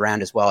the 3rd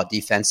round as well, a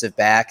defensive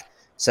back.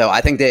 So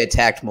I think they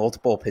attacked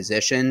multiple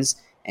positions,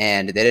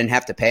 and they didn't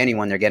have to pay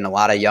anyone. They're getting a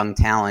lot of young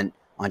talent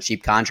on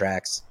cheap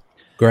contracts.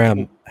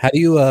 Graham, how do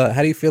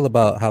you feel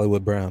about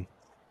Hollywood Brown?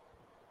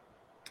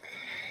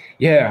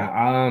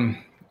 Yeah,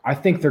 I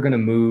think they're going to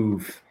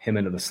move him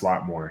into the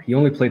slot more. He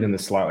only played in the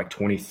slot like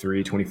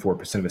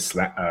 24% of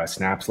his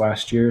snaps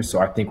last year. So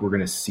I think we're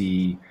going to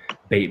see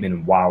Bateman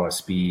and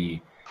Wallace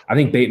be – I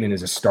think Bateman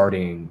is a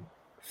starting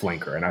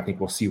flanker, and I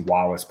think we'll see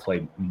Wallace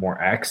play more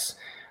X.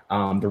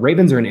 The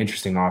Ravens are an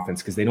interesting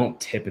offense because they don't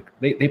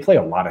typically – they play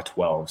a lot of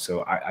 12.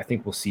 So I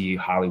think we'll see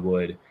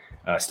Hollywood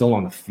still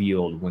on the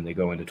field when they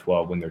go into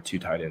 12 when they're 2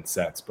 tight end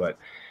sets. But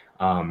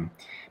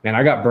man,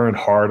 I got burned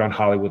hard on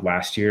Hollywood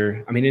last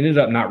year. I mean, it ended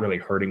up not really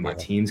hurting my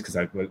teams because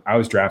I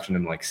was drafting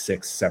him like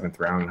 6th, 7th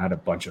round and had a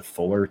bunch of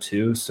Fuller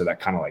too. So that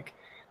kind of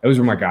those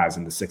were my guys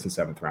in the 6th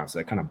and 7th round. So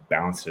that kind of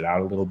balanced it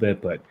out a little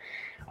bit. But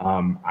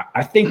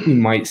I think we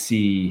might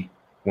see,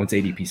 once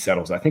ADP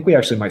settles, I think we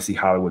actually might see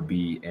Hollywood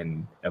be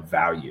a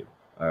value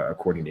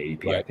according to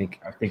ADP. Right.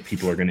 I think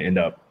people are going to end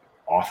up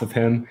off of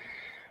him.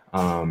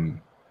 And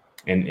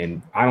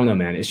I don't know,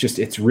 man.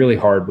 It's really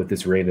hard with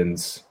this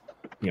Ravens.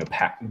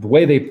 The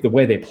way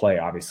they play,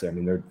 obviously, I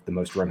mean, they're the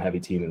most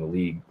run-heavy team in the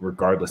league,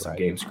 regardless of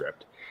game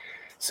script.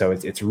 So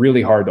it's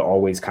really hard to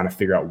always kind of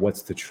figure out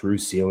what's the true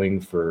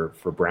ceiling for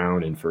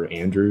Brown and for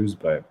Andrews.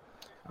 But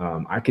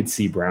I could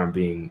see Brown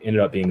ended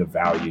up being a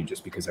value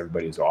just because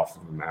everybody was off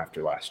of him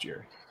after last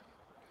year.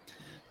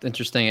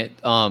 Interesting.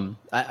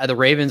 The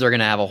Ravens are going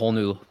to have a whole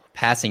new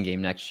passing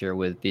game next year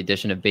with the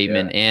addition of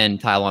Bateman and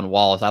Tylan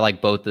Wallace. I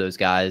like both of those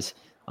guys.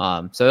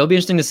 So it'll be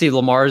interesting to see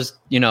Lamar's,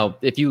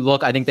 if you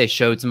look, I think they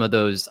showed some of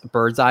those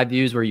bird's eye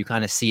views where you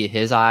kind of see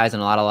his eyes,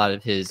 and a lot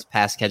of his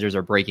pass catchers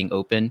are breaking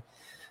open.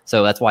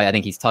 So that's why I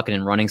think he's tucking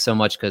and running so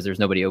much, because there's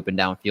nobody open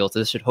downfield. So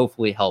this should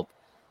hopefully help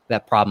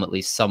that problem at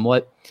least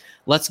somewhat.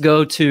 Let's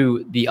go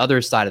to the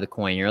other side of the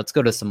coin here. Let's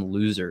go to some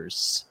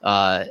losers.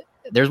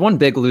 There's one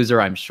big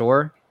loser, I'm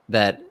sure,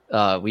 that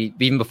we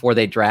even before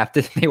they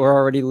drafted, they were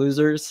already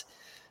losers.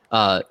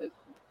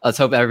 Let's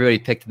hope everybody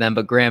picked them.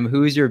 But Graham,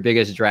 who's your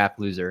biggest draft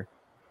loser?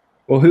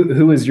 Well,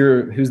 who's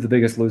the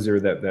biggest loser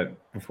that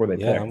before they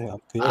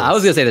picked? I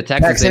was gonna say the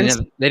Texans.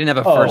 They didn't have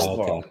a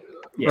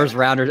first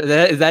rounder.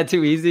 Is that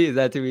too easy?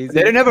 They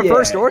didn't have a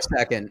first or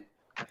second.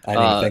 I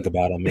didn't even think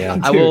about them. Yeah,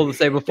 I will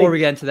say before we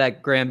get into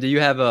that, Graham, do you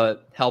have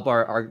help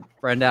our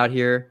friend out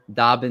here,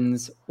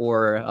 Dobbins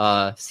or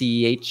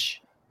CEH?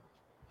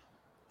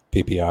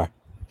 PPR.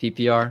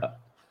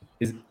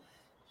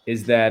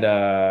 Is that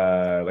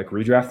like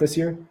redraft this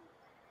year?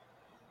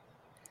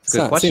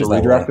 Good question.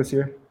 Redraft this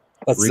year.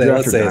 Let's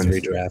say it's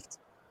redraft.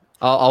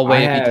 I'll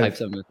wait if you type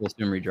something. We'll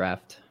assume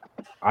redraft.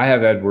 I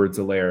have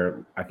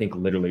Edwards-Helaire. I think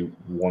literally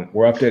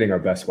we're updating our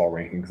best ball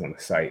rankings on the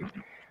site.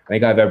 I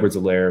think I have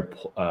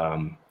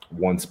Edwards-Helaire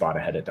one spot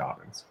ahead of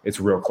Dobbins.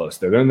 It's real close.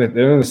 They're in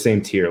the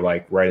same tier,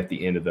 like right at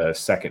the end of the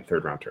second,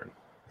 third round turn.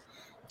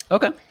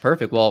 Okay,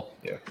 perfect. Well,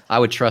 Yeah. I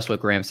would trust what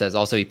Graham says.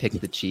 Also, he picked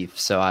the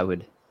Chiefs, so I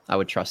would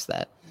trust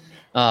that.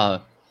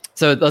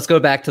 So let's go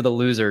back to the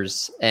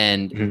losers.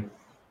 And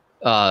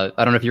I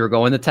don't know if you were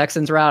going the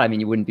Texans route. I mean,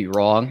 you wouldn't be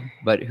wrong,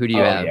 but who do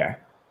you have?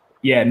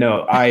 Yeah,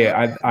 no,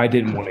 I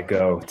didn't want to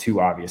go too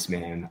obvious,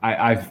 man.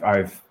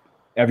 I've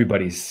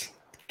everybody's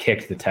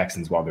kicked the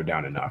Texans while they're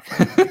down enough.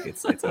 I think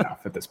it's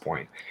enough at this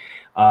point.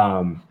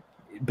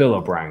 Bill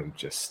O'Brien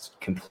just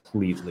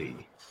completely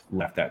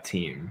left that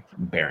team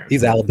barren.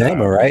 He's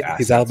Alabama, right? Assets.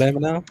 He's Alabama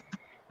now?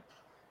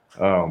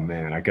 Oh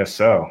man, I guess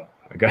so.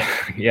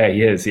 Yeah,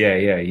 he is.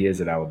 Yeah, he is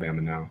at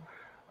Alabama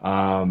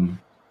now.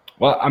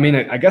 Well, I mean,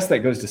 I guess that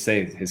goes to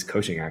say his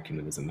coaching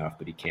acumen is enough,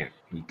 but he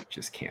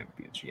just can't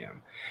be a GM.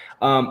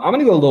 I'm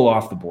gonna go a little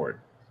off the board.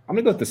 I'm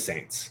gonna go with the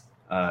Saints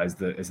as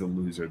the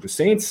loser. The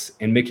Saints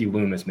and Mickey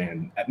Loomis,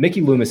 man.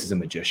 Mickey Loomis is a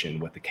magician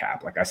with the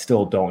cap. Like, I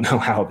still don't know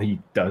how he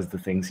does the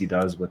things he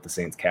does with the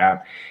Saints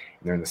cap.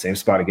 And they're in the same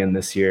spot again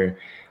this year.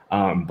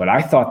 But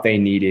I thought they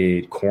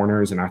needed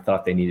corners and I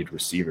thought they needed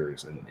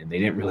receivers, and they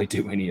didn't really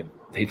do any of.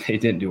 They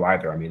didn't do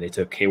either. I mean, they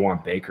took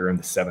K'Wan Baker in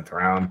the 7th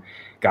round,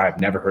 guy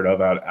I've never heard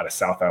of out of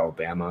South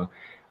Alabama.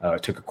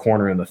 Took a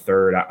corner in the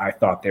 3rd. I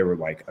thought they were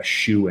like a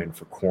shoe-in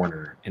for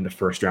corner in the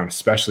 1st round,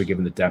 especially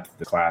given the depth of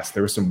the class.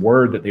 There was some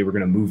word that they were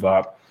going to move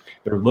up.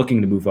 They were looking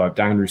to move up.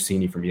 Diane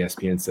Rossini from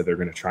ESPN said they're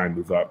going to try and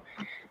move up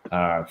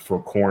for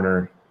a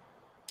corner.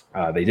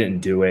 They didn't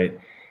do it.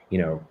 You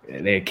know,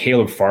 they had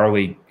Caleb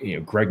Farley,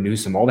 Greg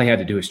Newsome. All they had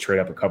to do is trade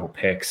up a couple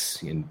picks,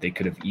 and they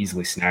could have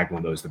easily snagged one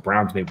of those. The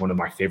Browns made one of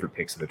my favorite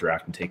picks of the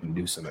draft and taking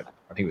Newsome at,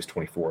 I think it was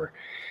 24.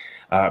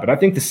 But I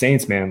think the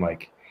Saints, man,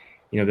 like,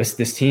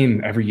 this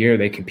team every year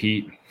they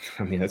compete.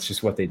 I mean, that's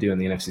just what they do in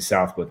the NFC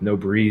South. With no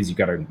Breeze, you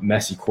got a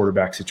messy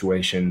quarterback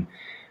situation.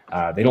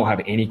 They don't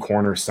have any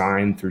corner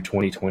signed through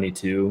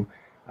 2022.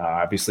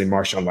 Obviously,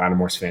 Marshawn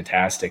Lattimore's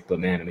fantastic, but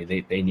man, I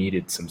mean, they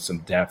needed some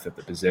depth at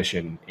the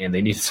position, and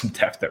they needed some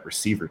depth at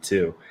receiver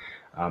too.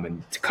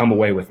 And to come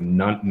away with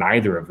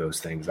neither of those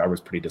things, I was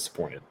pretty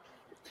disappointed.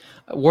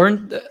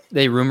 Weren't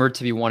they rumored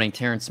to be wanting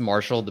Terrence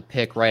Marshall to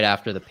pick right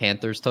after the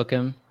Panthers took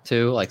him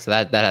too? Like, so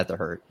that had to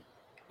hurt.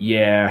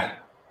 Yeah,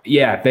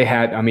 they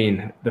had. I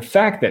mean, the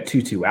fact that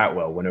Tutu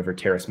Atwell went over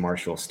Terrace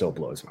Marshall still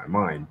blows my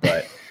mind,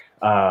 but.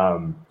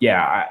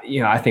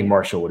 I think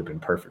Marshall would have been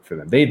perfect for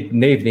them. They've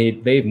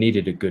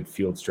needed a good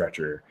field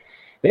stretcher.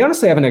 They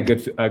honestly haven't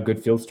had a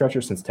good field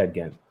stretcher since Ted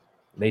Ginn.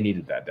 They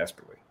needed that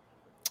desperately.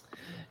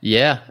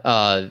 Yeah,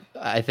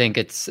 I think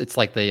it's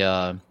like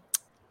the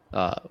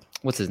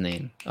what's his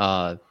name,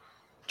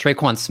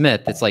 Traquan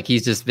Smith. It's like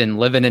he's just been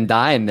living and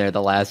dying there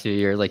the last few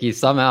years. Like, he's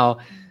somehow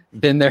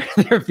been their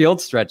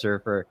field stretcher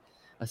for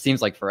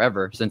seems like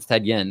forever since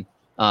Ted Ginn.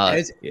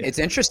 It's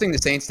interesting the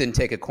Saints didn't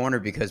take a corner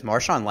because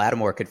Marshawn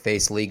Lattimore could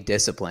face league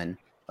discipline.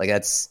 Like,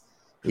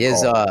 he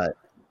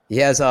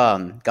has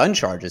gun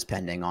charges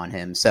pending on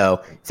him.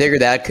 So figure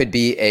that could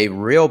be a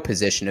real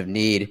position of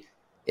need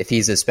if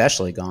he's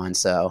especially gone.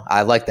 So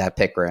I like that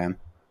pick, Graham.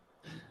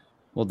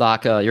 Well,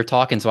 Doc, you're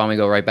talking, so why don't we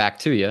go right back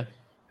to you?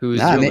 Who's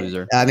your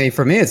loser? I mean,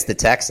 for me, it's the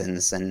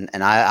Texans, and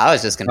I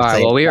was just going to say. All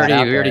right, well, we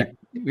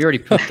already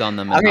pooped on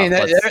them. I mean,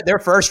 their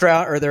first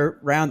round or their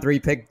round 3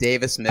 pick,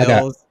 Davis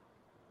Mills.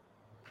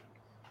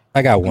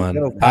 I got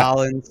one.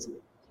 Collins.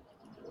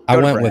 I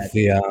went with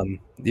the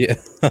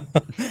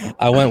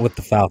I went with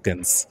the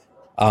Falcons.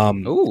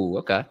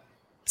 Okay.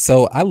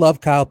 So I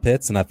love Kyle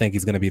Pitts, and I think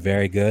he's going to be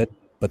very good.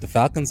 But the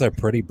Falcons are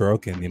pretty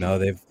broken.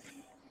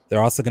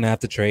 They're also going to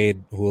have to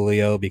trade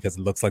Julio because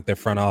it looks like their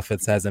front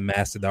office hasn't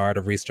mastered the art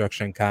of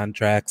restructuring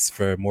contracts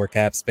for more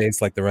cap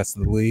space like the rest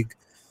of the league.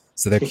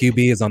 So their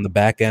QB is on the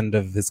back end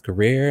of his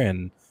career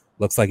and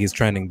looks like he's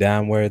trending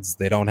downwards.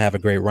 They don't have a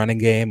great running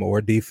game or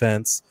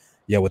defense.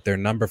 Yeah, with their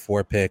number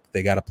 4 pick,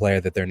 they got a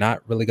player that they're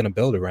not really going to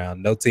build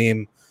around. No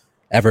team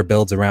ever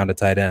builds around a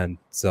tight end.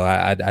 So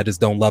I just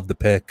don't love the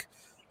pick.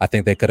 I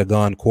think they could have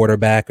gone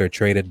quarterback or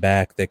traded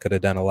back. They could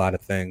have done a lot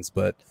of things,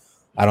 but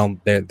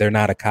they're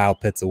not a Kyle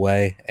Pitts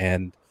away,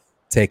 and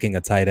taking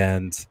a tight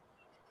end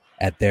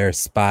at their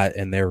spot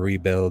in their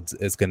rebuilds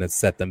is going to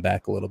set them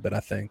back a little bit, I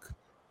think.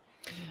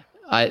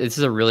 This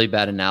is a really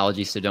bad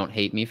analogy, so don't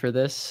hate me for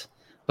this.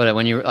 But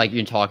when you're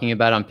talking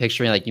about it, I'm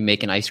picturing like you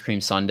make an ice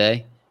cream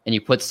sundae, and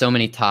you put so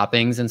many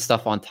toppings and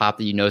stuff on top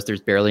that you notice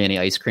there's barely any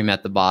ice cream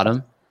at the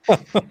bottom.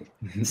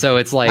 So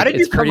it's like, how did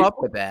you come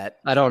up with that?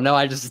 I don't know.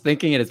 I just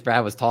thinking it as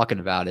Brad was talking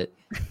about it.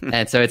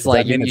 And so it's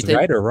like, it's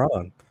right or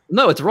wrong?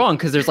 No, it's wrong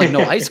because there's like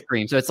no ice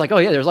cream. So it's like, oh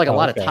yeah, there's like a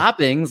lot of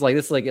toppings. Like,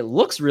 it's like, it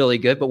looks really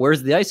good, but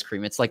where's the ice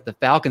cream? It's like the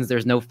Falcons,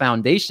 there's no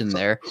foundation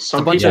there.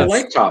 Some people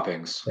like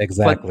toppings.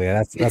 Exactly.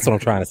 That's what I'm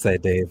trying to say,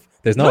 Dave.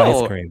 There's no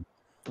ice cream.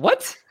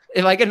 What?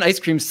 If I get an ice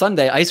cream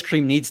sundae, ice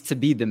cream needs to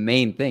be the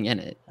main thing in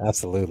it.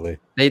 Absolutely.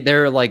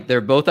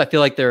 They're both, I feel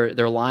like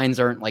their lines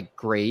aren't like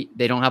great.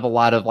 They don't have a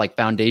lot of like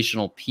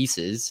foundational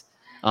pieces.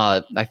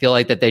 I feel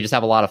like that they just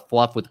have a lot of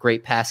fluff with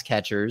great pass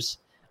catchers.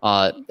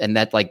 And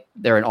that, like,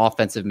 they're an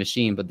offensive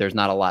machine, but there's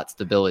not a lot of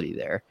stability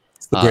there.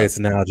 It's the greatest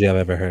analogy I've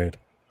ever heard.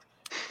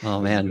 Oh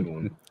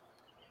man.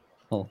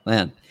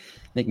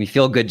 Make me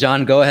feel good.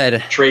 John, go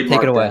ahead.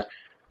 Trademark Take it away.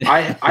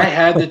 I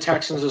had the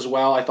Texans as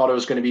well. I thought it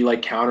was going to be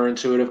like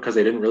counterintuitive because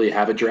they didn't really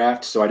have a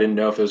draft, so I didn't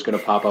know if it was going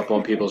to pop up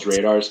on people's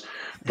radars.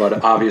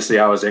 But obviously,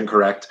 I was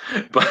incorrect.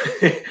 But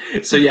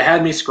so you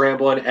had me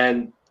scrambling,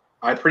 and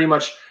I pretty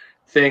much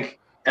think,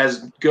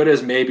 as good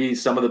as maybe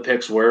some of the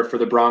picks were for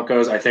the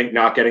Broncos, I think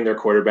not getting their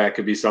quarterback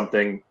could be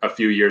something a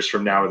few years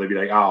from now where they'd be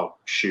like, "Oh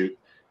shoot,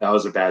 that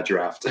was a bad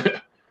draft."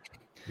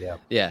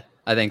 Yeah,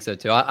 I think so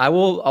too. I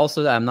will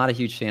also. I'm not a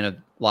huge fan of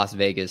Las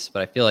Vegas,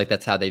 but I feel like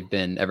that's how they've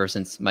been ever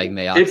since Mike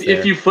Mayock.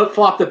 If you flip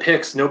flop the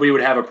picks, nobody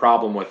would have a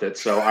problem with it.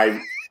 So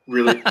I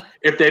really,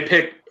 if they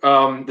pick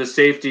the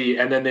safety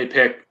and then they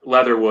pick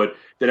Leatherwood,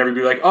 then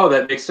everybody would be like, "Oh,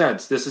 that makes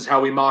sense. This is how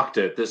we mocked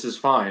it. This is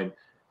fine."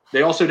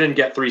 They also didn't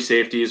get 3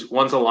 safeties.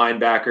 One's a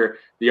linebacker.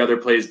 The other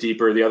plays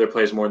deeper. The other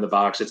plays more in the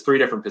box. It's 3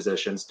 different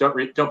positions.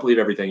 Don't believe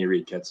everything you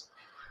read, kids.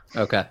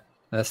 Okay.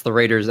 That's the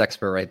Raiders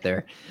expert right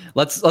there.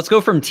 Let's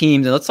go from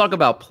teams and let's talk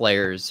about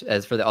players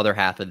as for the other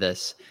half of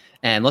this.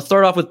 And let's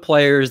start off with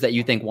players that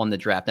you think won the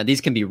draft. Now,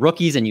 these can be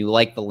rookies and you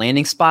like the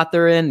landing spot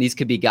they're in. These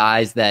could be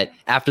guys that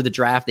after the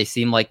draft, they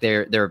seem like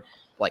they're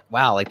like,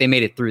 wow, like they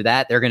made it through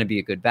that. They're going to be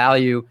a good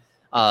value.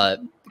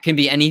 Can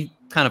be any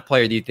kind of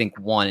player that you think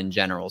won in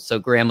general. So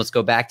Graham, let's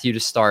go back to you to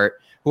start.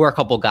 Who are a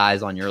couple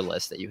guys on your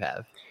list that you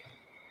have?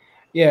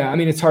 Yeah, I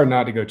mean, it's hard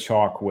not to go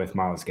chalk with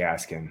Myles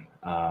Gaskin.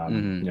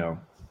 You know,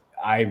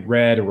 I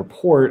read a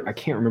report, I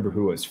can't remember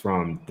who it was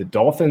from. The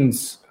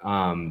Dolphins,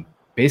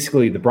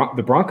 basically the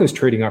Broncos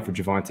trading up for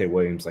Javonte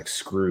Williams like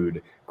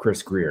screwed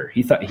Chris Greer.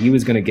 He thought he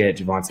was going to get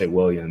Javonte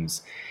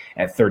Williams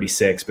at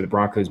 36, but the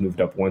Broncos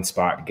moved up 1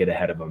 spot to get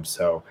ahead of him.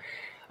 So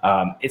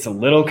it's a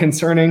little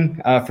concerning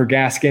for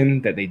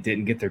Gaskin that they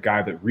didn't get their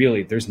guy, but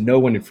really there's no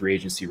one in free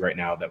agency right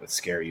now that would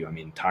scare you. I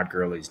mean, Todd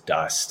Gurley's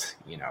dust,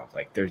 you know,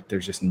 like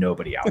there's just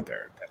nobody out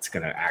there that's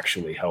going to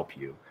actually help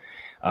you.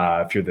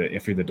 If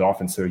you're the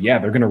Dolphins. So yeah,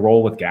 they're going to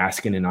roll with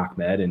Gaskin and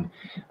Ahmed. And,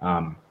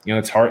 you know,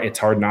 it's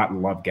hard not to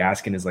love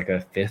Gaskin as like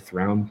a 5th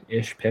round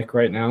ish pick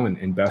right now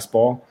in best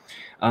ball.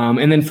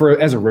 And then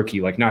as a rookie,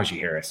 like Najee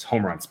Harris,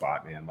 home run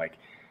spot, man. Like,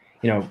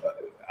 you know,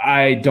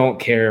 I don't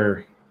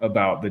care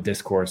about the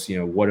discourse, you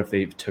know, what if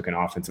they took an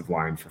offensive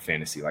line for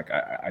fantasy? Like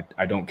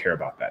I don't care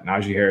about that.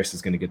 Najee Harris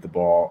is going to get the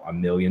ball a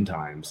million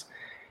times.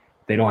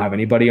 They don't have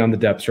anybody on the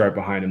depth chart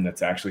behind him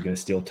that's actually going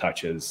to steal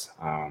touches.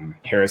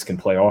 Harris can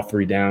play all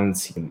 3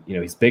 downs. He can, you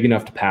know, he's big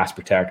enough to pass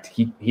protect.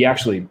 He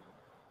actually,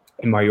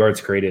 in my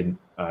yards created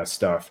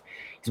stuff,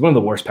 he's one of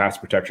the worst pass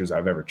protectors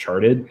I've ever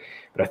charted.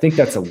 But I think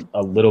that's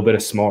a little bit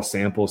of small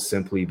sample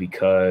simply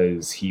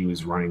because he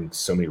was running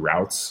so many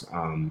routes.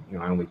 You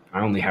know,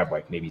 I only have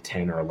like maybe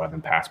 10 or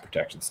 11 pass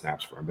protection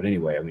snaps for him. But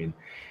anyway, I mean,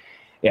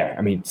 yeah,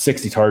 I mean,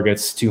 60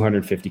 targets,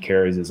 250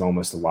 carries is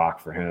almost a lock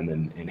for him.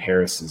 And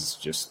Harris is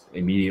just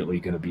immediately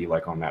going to be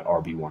like on that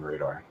RB1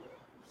 radar.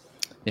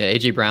 Yeah,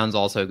 A.J. Brown's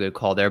also a good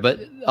call there.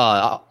 But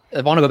I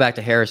want to go back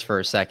to Harris for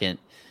a second.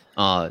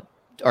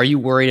 Are you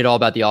worried at all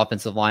about the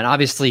offensive line?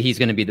 Obviously, he's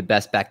going to be the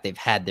best back they've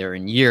had there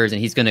in years,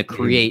 and he's going to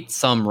create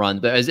some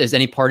runs. But is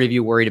any part of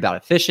you worried about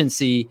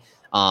efficiency,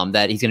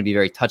 that he's going to be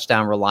very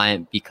touchdown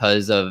reliant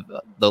because of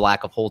the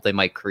lack of holes they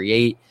might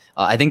create?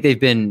 I think they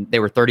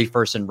were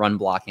 31st in run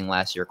blocking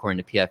last year,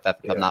 according to PFF,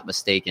 if I'm not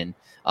mistaken.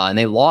 And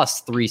they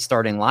lost 3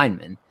 starting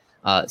linemen.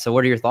 So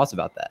what are your thoughts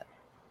about that?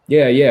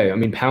 Yeah. I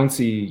mean,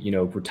 Pouncey, you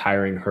know,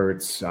 retiring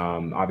hurts.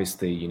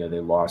 Obviously, you know,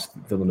 they lost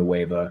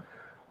Villanueva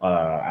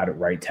out at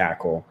right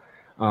tackle.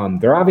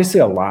 They're obviously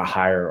a lot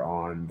higher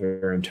on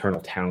their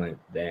internal talent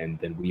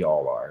than we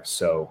all are.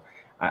 So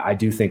I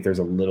do think there's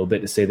a little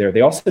bit to say there.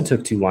 They also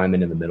took 2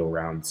 linemen in the middle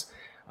rounds.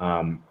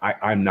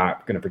 I'm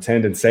not going to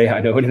pretend and say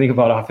I know anything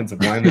about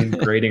offensive lineman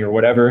grading or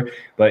whatever,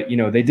 but, you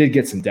know, they did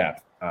get some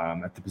depth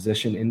at the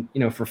position. And, you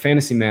know, for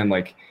fantasy, man,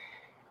 like,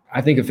 I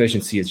think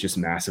efficiency is just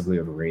massively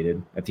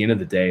overrated. At the end of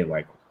the day,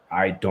 like,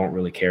 I don't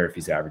really care if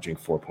he's averaging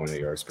 4.0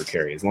 yards per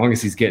carry. As long as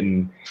he's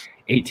getting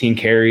 18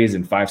 carries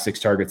and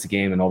 5-6 targets a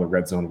game and all the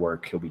red zone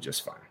work, he'll be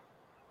just fine.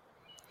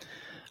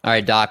 All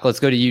right, Doc, let's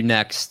go to you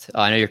next.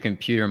 I know your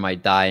computer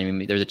might die. I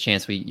mean, there's a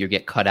chance you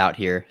get cut out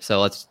here. So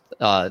let's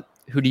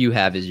who do you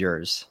have as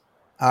yours?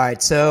 All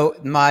right, so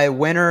my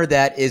winner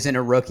that isn't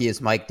a rookie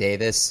is Mike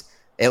Davis.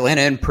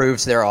 Atlanta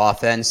improves their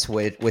offense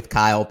with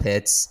Kyle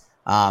Pitts.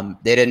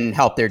 They didn't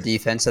help their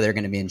defense, so they're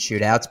going to be in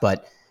shootouts.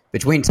 But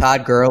between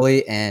Todd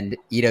Gurley and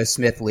Ito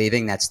Smith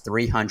leaving, that's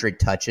 300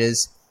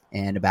 touches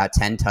and about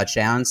 10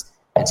 touchdowns.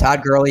 And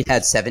Todd Gurley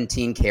had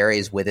 17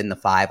 carries within the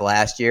 5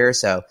 last year,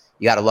 so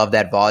you got to love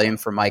that volume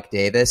for Mike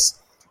Davis.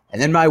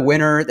 And then my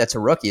winner that's a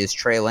rookie is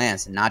Trey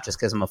Lance, and not just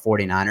because I'm a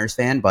 49ers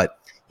fan, but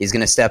he's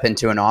going to step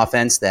into an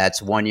offense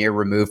that's 1 year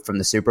removed from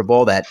the Super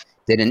Bowl that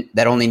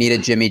only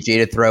needed Jimmy G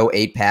to throw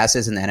 8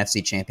 passes in the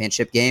NFC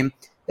Championship game.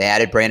 They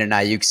added Brandon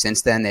Ayuk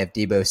since then. They have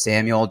Deebo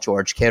Samuel,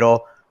 George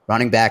Kittle,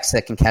 running backs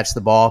that can catch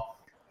the ball.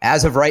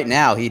 As of right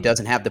now, he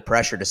doesn't have the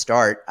pressure to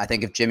start. I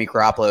think if Jimmy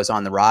Garoppolo is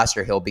on the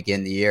roster, he'll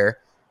begin the year.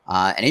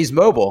 And he's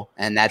mobile,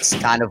 and that's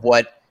kind of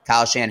what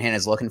Kyle Shanahan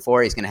is looking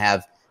for. He's going to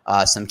have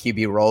some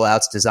QB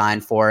rollouts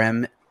designed for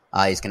him.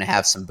 He's going to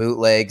have some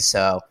bootlegs.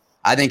 So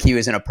I think he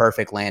was in a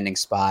perfect landing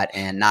spot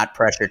and not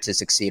pressured to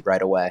succeed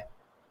right away.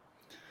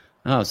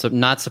 Oh, so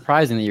not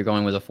surprising that you're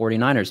going with a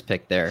 49ers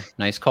pick there.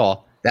 Nice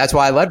call. That's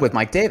why I led with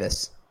Mike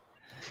Davis.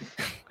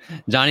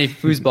 Johnny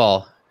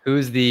Foosball,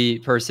 who's the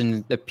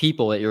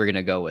people that you were going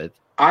to go with?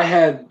 I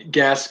had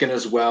Gaskin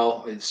as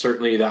well. It's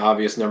certainly the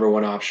obvious number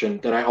one option.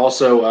 Then I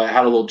also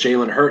had a little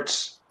Jalen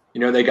Hurts.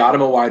 They got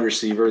him a wide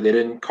receiver. They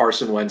didn't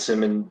Carson Wentz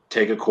him and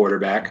take a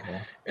quarterback.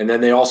 Okay. And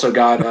then they also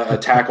got a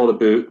tackle to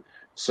boot.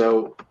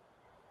 So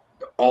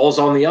all's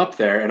on the up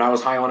there. And I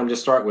was high on him to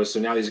start with. So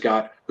now he's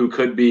got who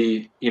could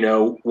be,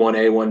 1A,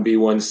 1B,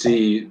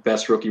 1C,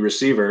 best rookie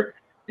receiver.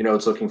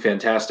 It's looking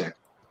fantastic.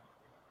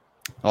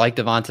 I like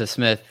Devonta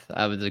Smith.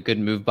 That was a good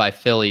move by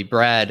Philly.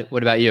 Brad,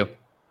 what about you?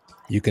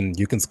 You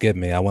can skip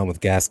me. I went with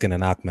Gaskin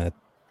and Ahmed.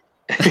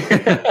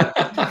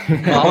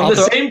 On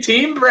the same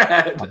team,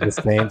 Brad. On the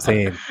same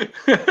team.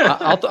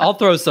 I'll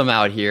throw some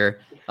out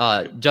here.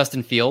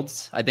 Justin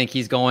Fields, I think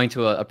he's going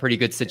to a pretty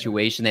good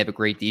situation. They have a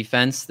great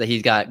defense. That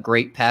he's got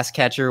great pass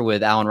catcher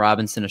with Allen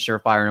Robinson, a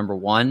surefire number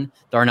 1.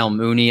 Darnell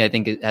Mooney, I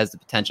think it has the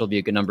potential to be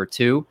a good number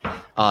 2.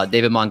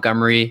 David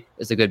Montgomery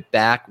is a good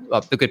back,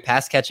 a good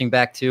pass catching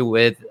back too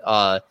with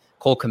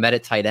Cole Kmet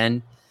at tight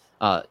end.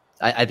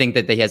 I think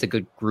that he has a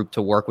good group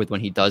to work with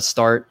when he does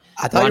start.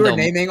 I thought you were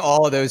naming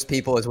all of those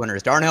people as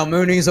winners. Darnell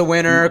Mooney's a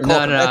winner. No.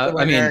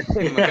 I mean,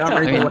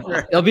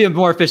 it'll be a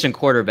more efficient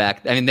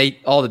quarterback. I mean,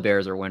 all the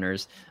Bears are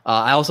winners.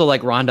 I also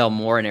like Rondell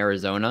Moore in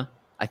Arizona.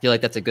 I feel like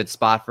that's a good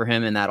spot for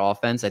him in that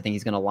offense. I think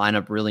he's going to line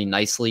up really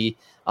nicely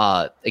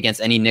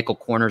against any nickel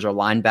corners or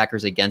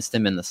linebackers against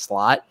him in the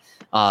slot.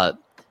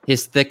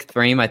 His thick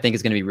frame, I think,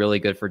 is going to be really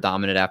good for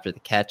dominant after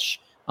the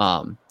catch.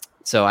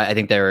 So I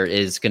think there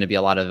is going to be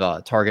a lot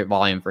of target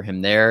volume for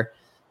him there.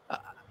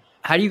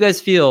 How do you guys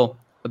feel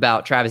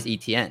about Travis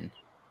Etienne?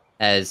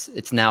 As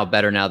it's now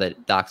better now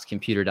that Doc's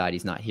computer died,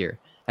 he's not here.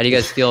 How do you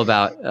guys feel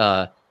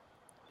about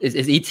is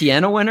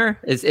Etienne a winner?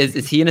 Is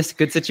he in a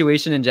good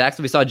situation in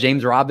Jacksonville? We saw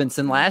James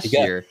Robinson last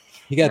year.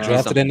 He got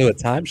drafted into a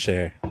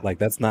timeshare. Like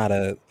that's not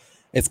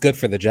it's good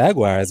for the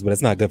Jaguars, but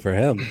it's not good for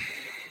him.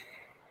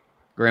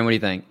 Graham, what do you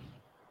think?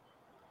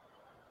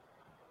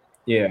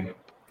 Yeah.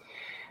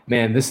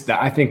 Man,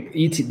 I think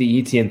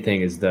the ETN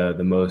thing is the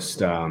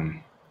most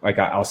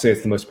I'll say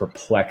it's the most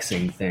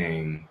perplexing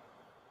thing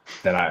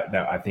that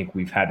I think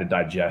we've had to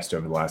digest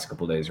over the last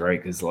couple of days,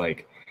 right? Because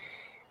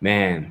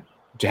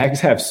Jags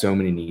have so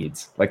many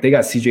needs. Like they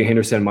got CJ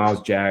Henderson,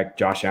 Miles Jack,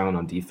 Josh Allen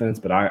on defense,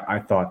 but I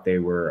thought they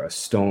were a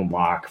stone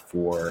lock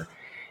for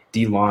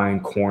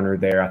D-line corner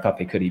there. I thought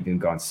they could have even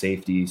gone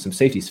safety. Some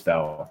safeties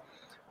fell.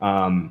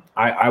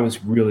 I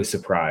was really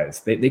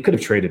surprised. They could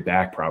have traded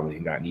back probably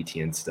and gotten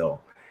ETN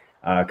still.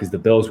 Because the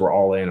Bills were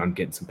all in on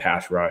getting some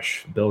pass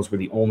rush. Bills were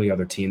the only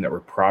other team that were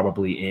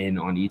probably in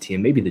on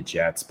ETN, maybe the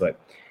Jets, but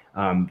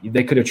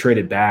they could have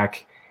traded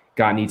back,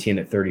 gotten ETN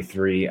at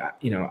 33.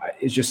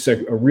 It's just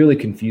a really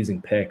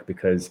confusing pick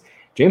because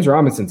James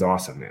Robinson's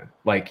awesome, man.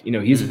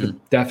 He's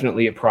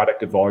definitely a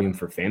product of volume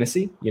for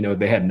fantasy.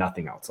 They had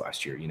nothing else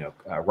last year.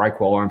 Raekwon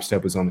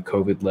Armstead was on the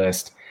COVID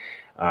list.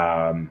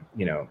 Devine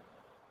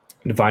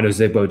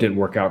Ozigbo didn't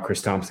work out.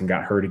 Chris Thompson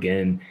got hurt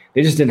again.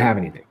 They just didn't have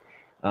anything.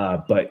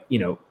 But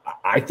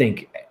I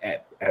think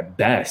at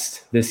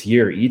best this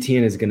year,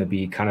 Etienne is going to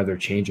be kind of their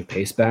change of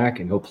pace back,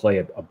 and he'll play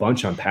a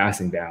bunch on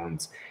passing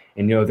downs.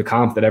 And the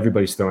comp that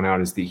everybody's throwing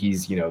out is that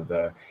he's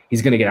going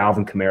to get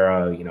Alvin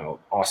Kamara,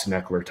 Austin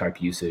Eckler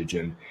type usage,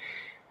 and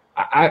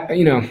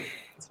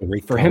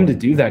for him to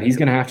do that, he's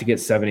going to have to get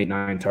 7, 8,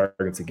 9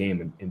 targets a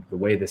game. And the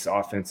way this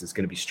offense is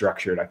going to be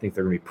structured, I think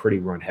they're going to be pretty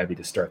run heavy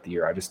to start the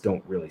year. I just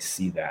don't really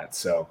see that.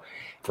 So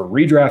for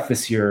redraft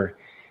this year,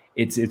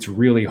 it's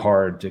really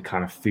hard to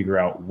kind of figure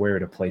out where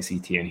to place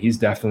ETN. He's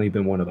definitely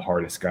been one of the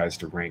hardest guys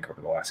to rank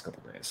over the last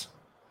couple of days.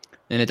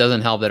 And it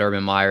doesn't help that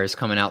Urban Meyer is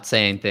coming out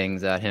saying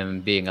things at him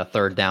being a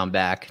third down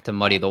back to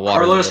muddy the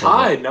water. Carlos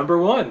Hyde, number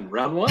 1,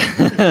 round 1.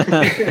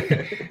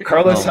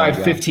 Carlos Hyde,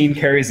 15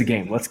 carries a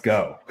game. Let's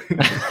go.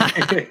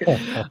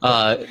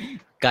 Got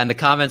in the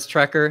comments,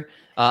 Trekker.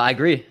 I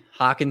agree.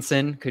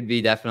 Hawkinson could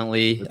be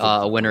definitely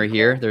a winner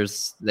here.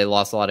 They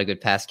lost a lot of good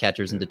pass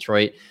catchers in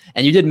Detroit.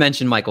 And you did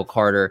mention Michael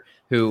Carter,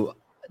 who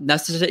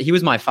he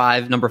was my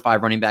number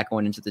 5 running back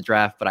going into the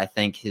draft, but I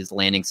think his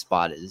landing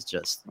spot is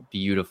just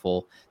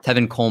beautiful.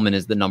 Tevin Coleman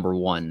is the number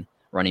 1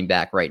 running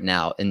back right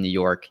now in New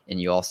York.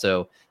 And you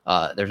also,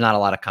 there's not a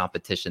lot of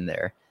competition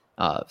there.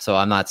 So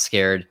I'm not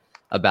scared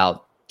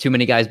about too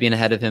many guys being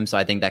ahead of him. So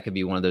I think that could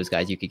be one of those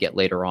guys you could get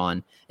later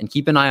on. And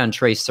keep an eye on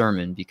Trey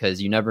Sermon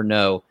because you never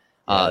know.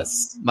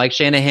 Yes. Mike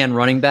Shanahan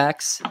running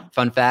backs,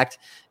 fun fact,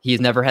 he's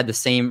never had the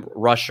same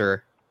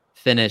rusher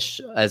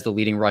finish as the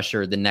leading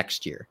rusher the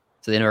next year.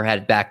 So they never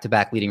had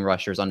back-to-back leading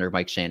rushers under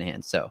Mike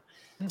Shanahan. So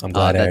I'm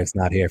glad Eric's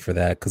not here for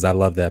that because I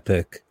love that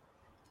pick.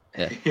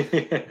 Yeah.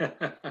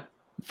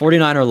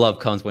 49er love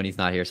comes when he's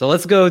not here. So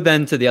let's go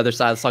then to the other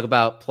side. Let's talk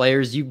about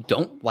players you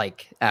don't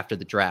like after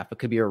the draft. It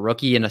could be a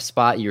rookie in a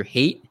spot you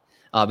hate.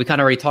 We kind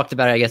of already talked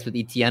about it, I guess, with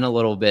ETN a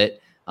little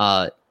bit.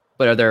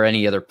 But are there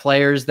any other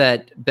players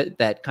that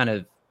kind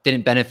of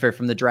didn't benefit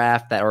from the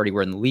draft that already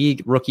were in the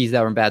league, rookies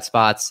that were in bad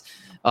spots?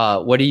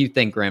 What do you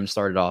think, Graham,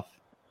 started off?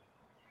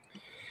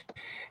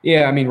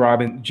 Yeah, I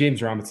mean,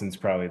 James Robinson's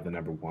probably the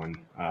number one.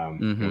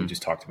 We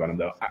just talked about him,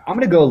 though. I'm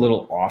going to go a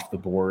little off the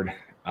board.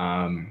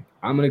 I'm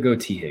going to go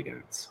T.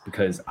 Higgins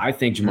because I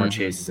think Jamar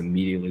Chase is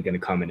immediately going to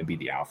come in and be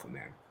the alpha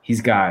man. He's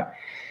got,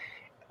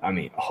 I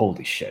mean,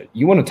 holy shit.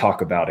 You want to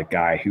talk about a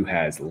guy who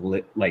has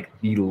the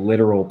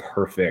literal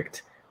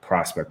perfect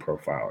prospect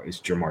profile is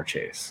Jamar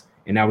Chase.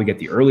 And now we get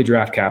the early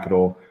draft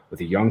capital with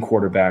a young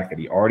quarterback that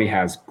he already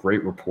has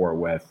great rapport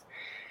with.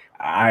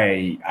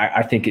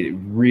 I think it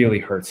really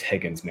hurts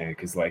Higgins, man,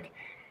 because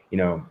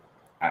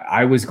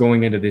I was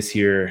going into this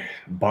year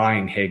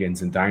buying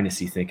Higgins in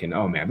Dynasty thinking,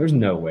 oh man, there's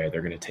no way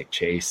they're going to take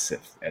Chase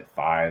at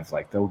 5.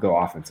 Like they'll go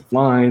offensive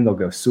line, they'll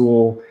go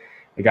Sewell.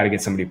 They got to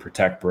get somebody to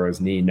protect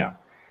Burrow's knee. No,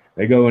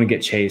 they go in and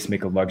get Chase,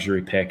 make a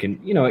luxury pick, and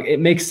it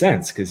makes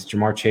sense because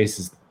Jamar Chase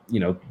is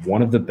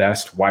one of the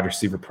best wide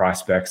receiver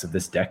prospects of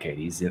this decade.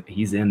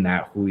 He's in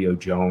that Julio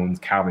Jones,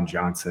 Calvin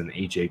Johnson,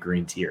 AJ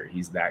Green tier.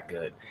 He's that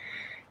good.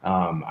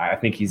 I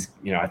think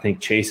I think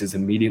Chase is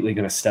immediately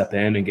going to step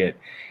in and get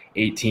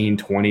 18,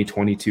 20,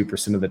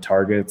 22% of the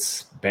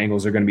targets.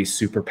 Bengals are going to be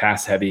super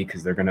pass heavy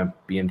because they're going to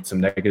be in some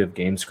negative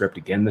game script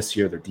again this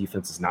year. Their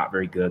defense is not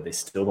very good. They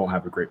still don't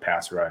have a great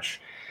pass rush.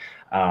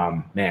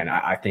 Man,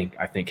 I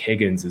think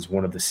Higgins is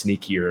one of the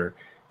sneakier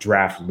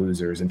draft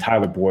losers, and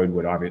Tyler Boyd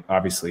would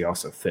obviously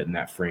also fit in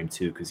that frame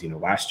too because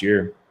last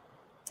year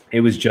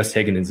it was just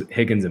Higgins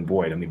and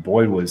Boyd. I mean,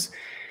 Boyd was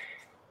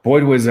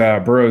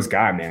Burrow's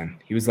guy, man.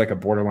 He was like a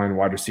borderline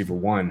wide receiver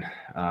 1.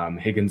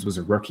 Higgins was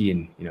a rookie,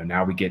 and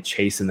now we get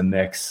Chase in the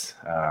mix.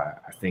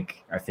 I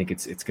think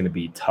it's going to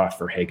be tough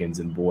for Higgins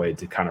and Boyd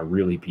to kind of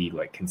really be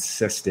like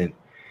consistent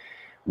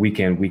week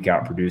in, week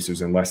out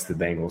producers unless the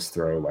Bengals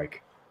throw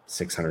like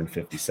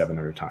 650,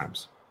 700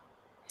 times.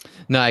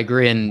 No, I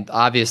agree. And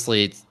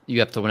obviously you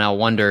have to now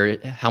wonder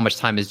how much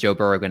time is Joe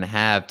Burrow going to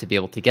have to be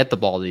able to get the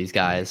ball to these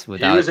guys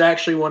without. He was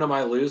actually one of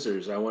my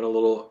losers. I went a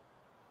little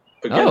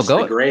against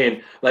the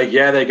grain. Like,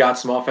 yeah, they got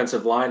some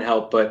offensive line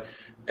help,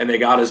 and they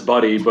got his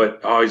buddy,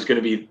 but he's going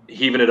to be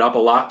heaving it up a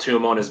lot to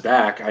him on his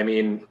back. I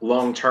mean,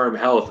 long-term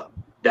health,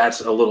 that's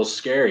a little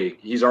scary.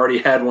 He's already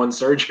had one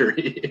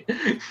surgery.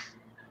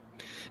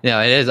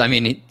 Yeah, it is. I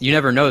mean, you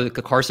never know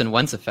the Carson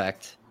Wentz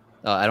effect.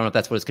 I don't know if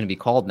that's what it's going to be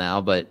called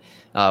now, but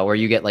where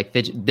you get like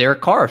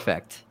Derek Carr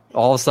effect.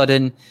 All of a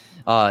sudden,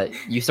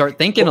 you start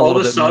thinking a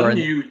little bit more. All of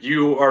a sudden,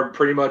 you are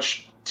pretty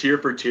much tier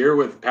for tier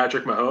with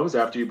Patrick Mahomes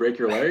after you break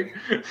your leg.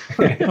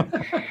 Okay.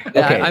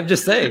 I'm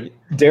just saying.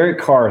 Derek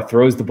Carr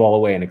throws the ball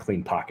away in a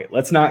clean pocket.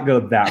 Let's not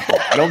go that far.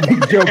 I don't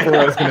think Joe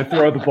Burrow is going to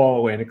throw the ball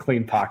away in a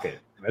clean pocket.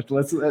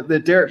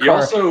 Derek Carr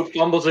also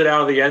fumbles it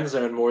out of the end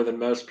zone more than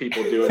most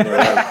people do in their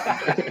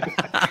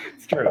life.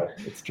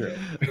 It's true.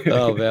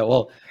 Oh man,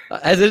 well,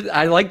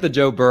 I like the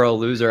Joe Burrow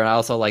loser, and I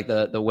also like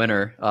the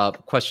winner.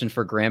 Question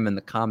for Graham in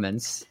the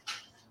comments.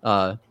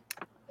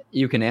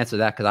 You can answer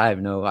that because I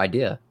have no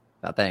idea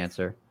about that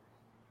answer.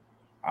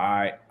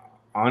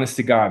 Honest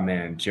to God,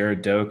 man,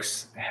 Jared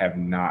Dokes, have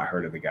not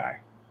heard of the guy.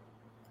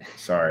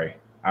 Sorry.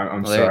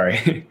 I'm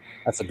sorry.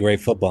 That's a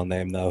great football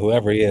name, though.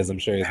 Whoever he is, I'm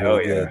sure he's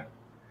really good.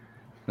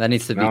 That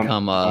needs to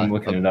become. I'm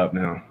looking it up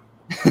now.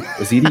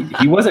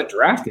 He wasn't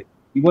drafted.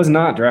 He was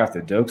not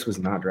drafted. Dokes was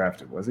not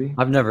drafted, was he?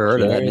 I've never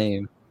heard of that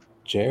name.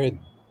 Jared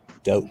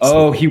Dokes.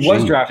 Oh, he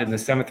was drafted in the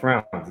 7th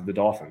round of the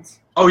Dolphins.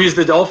 Oh, he's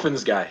the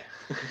Dolphins guy.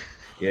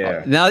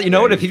 Yeah. Now you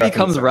know what? If he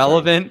becomes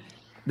relevant,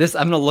 I'm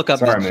going to look up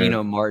this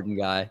Geno Martin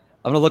guy.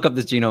 I'm going to look up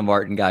this Geno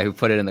Martin guy who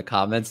put it in the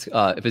comments.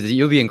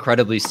 You'll be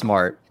incredibly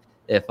smart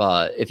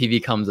if he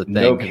becomes a thing.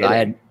 No kidding.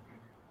 I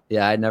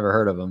had never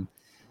heard of him.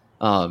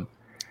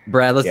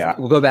 Brad,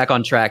 we'll go back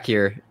on track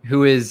here.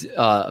 Who is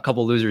a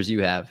couple losers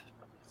you have?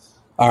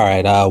 All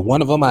right.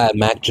 One of them, I had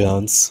Mac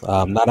Jones.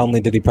 Not only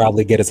did he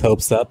probably get his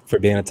hopes up for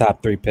being a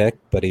top 3 pick,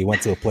 but he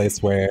went to a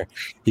place where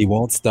he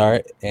won't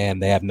start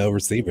and they have no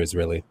receivers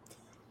really.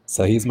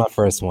 So he's my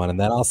first one. And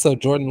then also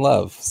Jordan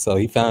Love. So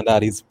he found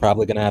out he's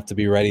probably going to have to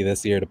be ready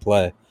this year to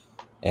play.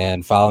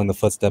 And following the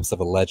footsteps of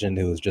a legend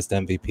who was just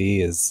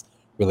MVP is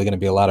really going to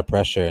be a lot of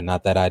pressure and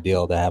not that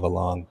ideal to have a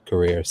long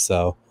career.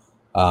 So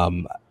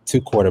 2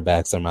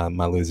 quarterbacks are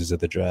my losers of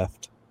the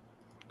draft.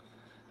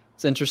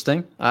 It's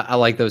interesting. I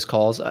like those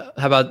calls. How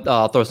about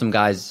I'll throw some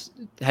guys.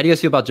 How do you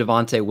guys feel about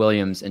Javonte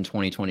Williams in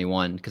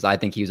 2021? Because I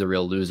think he's a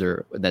real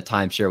loser in that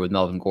timeshare with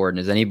Melvin Gordon.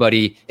 Is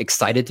anybody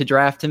excited to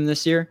draft him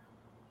this year?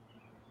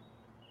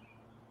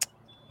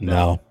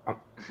 No.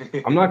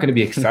 I'm not going to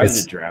be excited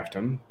to draft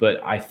him, but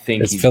I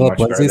think he's Phillip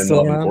much better than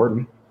Melvin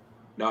Gordon.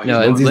 No,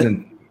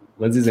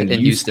 Lindsey's in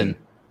Houston.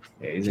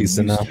 Yeah, he's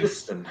Houston in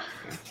Houston.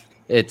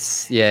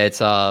 It's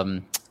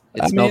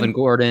Melvin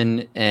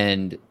Gordon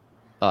and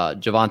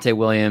Javonte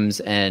Williams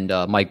and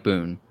Mike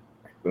Boone.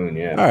 Boone,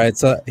 yeah. All right,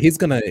 so he's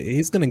gonna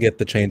get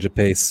the change of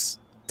pace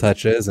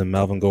touches, and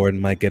Melvin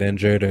Gordon might get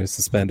injured or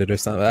suspended or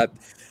something.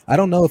 I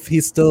don't know if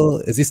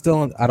is he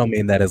still. I don't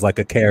mean that as like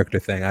a character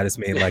thing. I just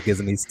mean like,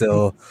 isn't he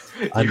still?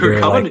 You were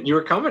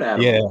coming at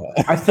him. Yeah,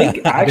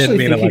 I didn't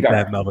mean it like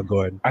that, Melvin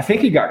Gordon. I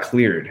think he got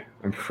cleared.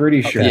 I'm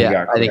pretty sure he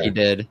got cleared. I think he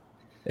did.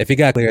 If he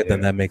got cleared,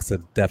 then that makes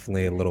it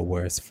definitely a little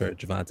worse for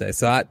Javonte.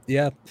 So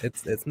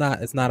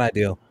it's not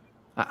ideal.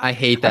 I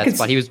hate that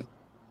spot. He was.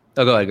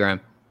 Oh, go ahead,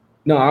 Graham.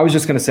 No, I was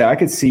just going to say I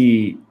could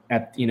see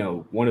at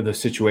one of those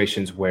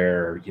situations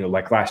where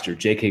like last year,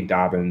 J.K.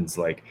 Dobbins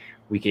like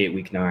week 8,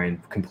 week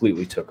 9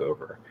 completely took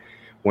over.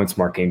 Once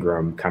Mark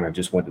Ingram kind of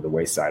just went to the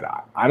wayside.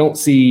 I don't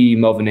see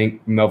Melvin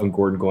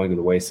Gordon going to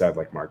the wayside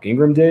like Mark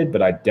Ingram did,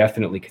 but I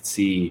definitely could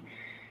see,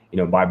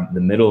 by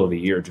the middle of the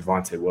year,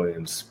 Javonte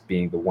Williams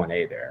being the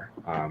 1A there.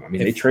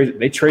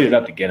 They traded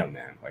up to get him,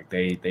 man. Like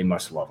they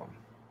must love him.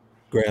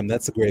 Graham,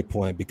 that's a great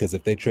point, because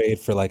if they trade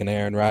for like an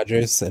Aaron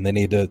Rodgers and they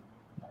need to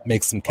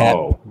make some cap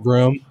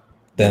room,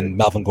 then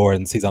Melvin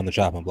Gordon's he's on the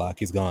chopping block.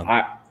 He's gone.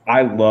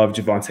 I love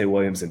Javonte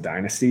Williams in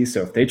Dynasty,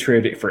 so if they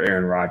trade it for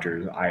Aaron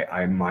Rodgers,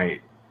 I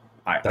might.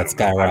 I don't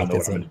know what I'm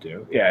going to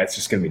do. Yeah, it's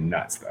just going to be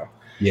nuts, though.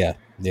 Yeah.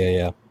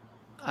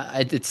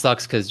 It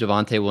sucks because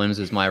Javonte Williams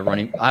is my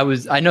running.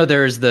 I know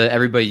there's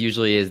everybody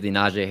usually is the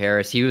Najee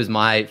Harris. He was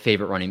my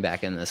favorite running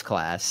back in this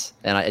class,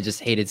 and I just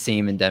hated seeing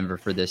him in Denver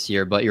for this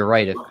year. But you're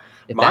right.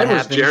 If mine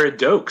was Jared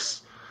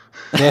Dokes.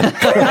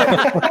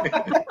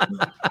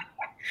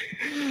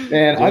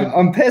 Man,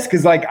 I'm pissed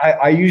because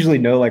I usually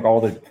know like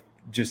all the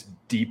just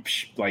deep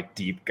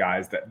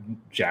guys that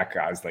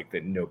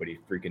nobody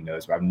freaking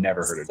knows, but I've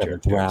never heard of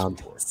Jared Dokes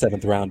before.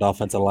 7th round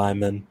offensive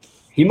lineman.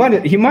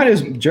 Jared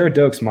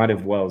Dokes might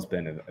have well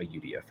been a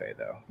UDFA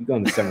though. You go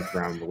in the 7th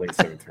round, the late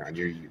 7th round,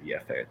 you're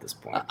UDFA at this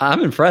point.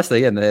 I'm impressed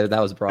again that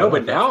was brought up. No,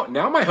 but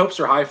now my hopes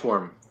are high for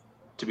him.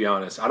 To be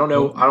honest, I don't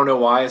know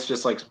why. It's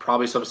just like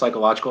probably some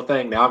psychological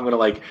thing. Now I'm gonna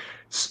like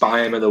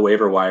spy him in the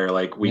waiver wire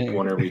like week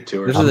 1 or week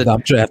 2 or something.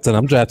 I'm drafting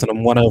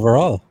him 1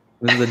 overall.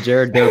 This is a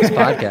Jared Dokes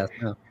podcast.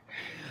 No.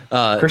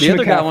 Christian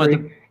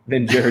McCaffrey,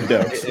 then Jared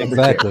Dokes.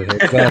 Exactly.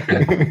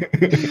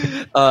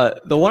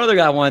 The one other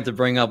guy I wanted to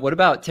bring up, what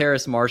about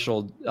Terrace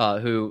Marshall,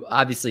 who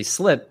obviously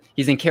slipped?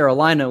 He's in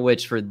Carolina,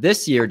 which for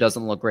this year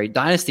doesn't look great.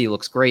 Dynasty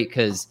looks great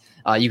because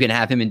you can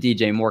have him and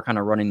DJ Moore kind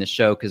of running the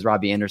show because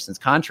Robbie Anderson's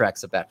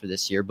contract's up after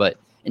this year. But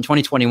in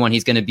 2021,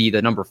 he's going to be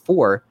the number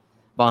 4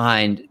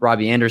 behind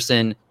Robbie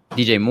Anderson,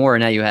 DJ Moore.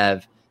 And now you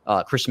have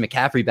Christian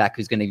McCaffrey back,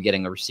 who's going to be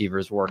getting a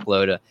receiver's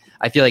workload.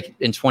 I feel like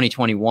in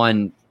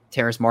 2021,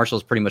 Terrace Marshall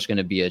is pretty much going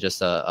to be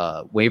just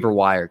a waiver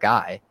wire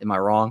guy. Am I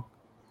wrong?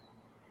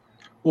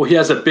 Well, he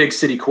has a big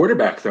city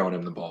quarterback throwing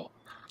him the ball.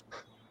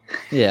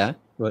 Yeah.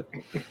 What do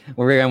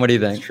you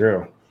think?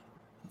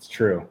 It's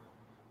true.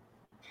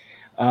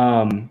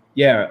 Shout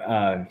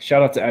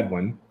out to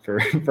Edwin for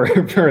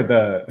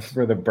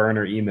the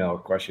burner email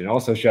question.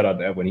 Also, shout out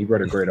to Edwin. He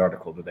wrote a great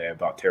article today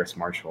about Terrace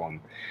Marshall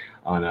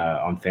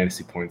on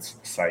Fantasy Points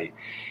site.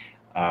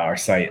 Our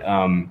site.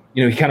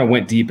 He kind of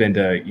went deep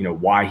into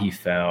why he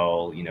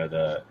fell.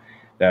 The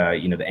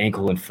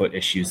ankle and foot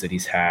issues that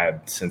he's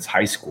had since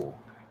high school.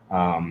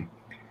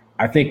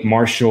 I think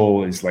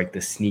Marshall is like the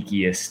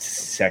sneakiest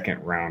 2nd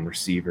round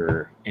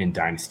receiver in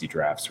dynasty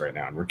drafts right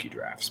now, in rookie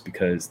drafts,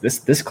 because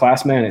this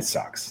class, man, it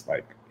sucks.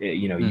 Like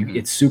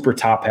it's super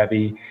top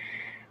heavy.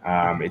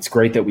 It's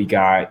great that we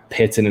got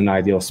Pitts in an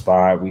ideal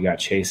spot. We got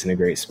Chase in a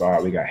great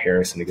spot. We got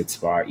Harris in a good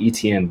spot.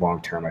 ETN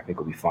long term, I think,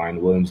 will be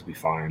fine. Williams will be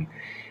fine.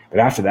 But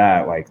after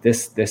that, like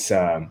this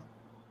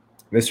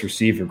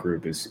receiver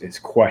group is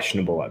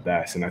questionable at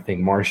best. And I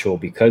think Marshall,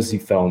 because he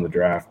fell in the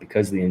draft,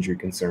 because of the injury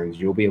concerns,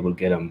 you'll be able to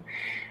get him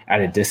at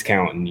a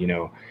discount. And,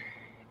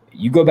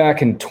 you go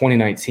back in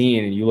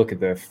 2019 and you look at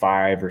the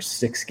 5 or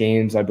 6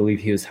 games, I believe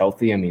he was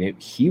healthy. I mean,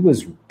 he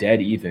was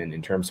dead even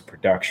in terms of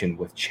production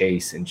with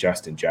Chase and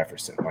Justin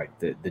Jefferson. Like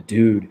the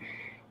dude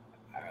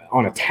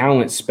on a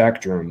talent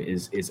spectrum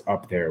is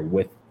up there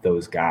with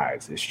those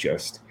guys. It's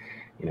just,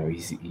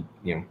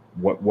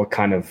 what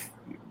kind of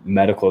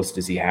medicals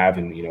does he have,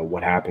 and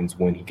what happens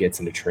when he gets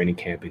into training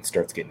camp and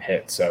starts getting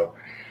hit. So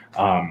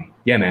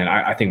man,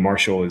 I think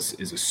Marshall is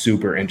a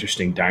super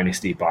interesting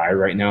dynasty buy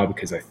right now,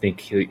 because I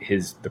think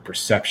the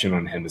perception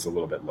on him is a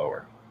little bit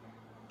lower.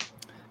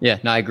 Yeah,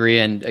 no, I agree.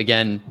 And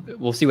again,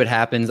 we'll see what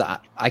happens.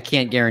 I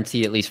can't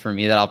guarantee, at least for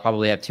me, that I'll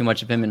probably have too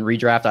much of him in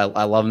redraft.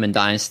 I love him in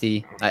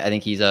dynasty. I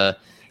think he's a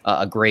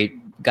great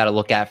got to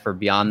look at for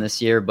beyond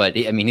this year, but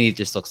he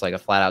just looks like a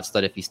flat out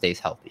stud if he stays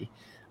healthy.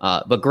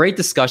 But great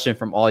discussion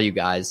from all you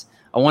guys.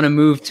 I want to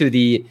move to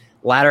the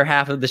latter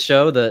half of the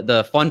show,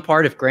 the fun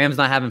part, if Graham's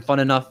not having fun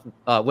enough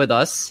with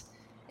us.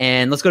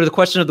 And let's go to the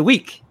question of the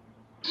week.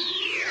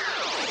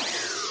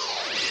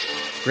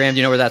 Graham, do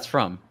you know where that's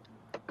from?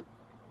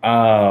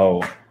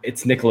 Oh,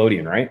 it's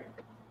Nickelodeon, right?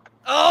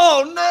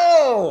 Oh,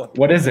 no!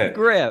 What is it?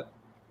 Graham,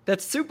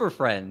 that's Super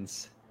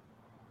Friends.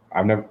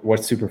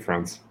 What's Super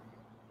Friends?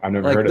 I've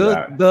never heard of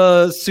that.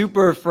 The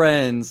Super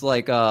Friends,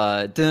 like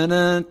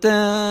dun-dun-dun,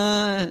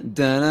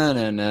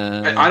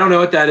 dun-dun-dun-dun. I don't know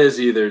what that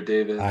is either,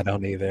 David. I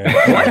don't either.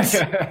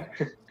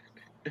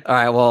 All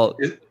right, well,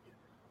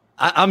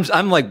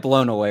 I'm like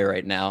blown away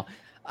right now.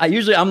 I'm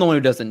the one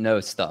who doesn't know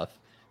stuff.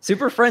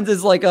 Super Friends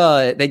is like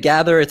they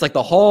gather. It's like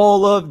the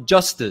Hall of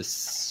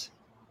Justice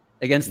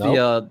against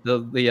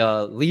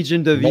the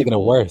Legion of Making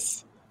Evil. It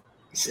worse.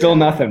 Still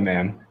nothing,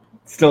 man.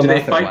 Still Do they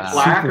nothing. fight Wow.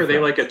 black? Super Are they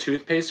fun. like a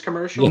toothpaste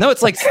commercial? No,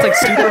 it's like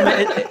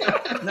Superman.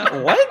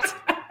 No, what?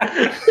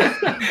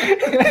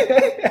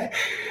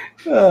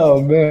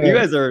 Oh man, You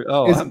guys are.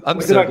 Oh, I'm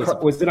was, so it on,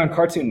 disappointed. was it on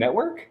Cartoon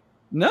Network?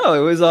 No, it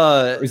was.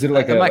 Or is it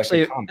like I'm a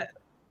actually. comic?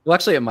 Well,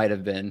 actually, it might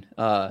have been.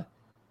 No,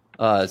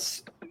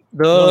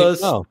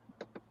 No,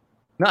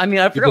 I mean,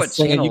 I forgot what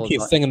channel. You it keep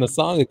was on. singing the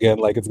song again,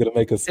 like it's gonna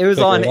make us. It was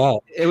figure on. it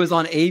out. It was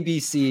on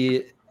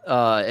ABC.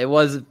 It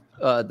was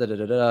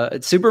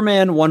It's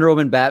Superman, Wonder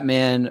Woman,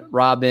 Batman,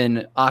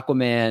 Robin,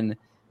 Aquaman.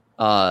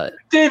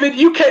 David,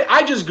 you can't.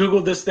 I just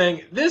Googled this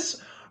thing.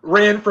 This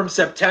ran from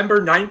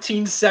September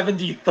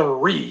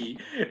 1973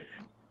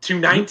 to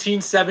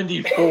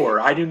 1974.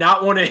 I do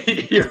not want to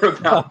hear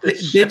about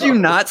this. Did you show.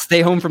 not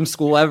stay home from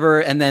school ever?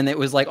 And then it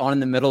was like on in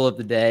the middle of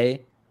the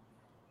day.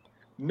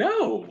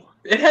 No.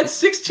 It had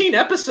 16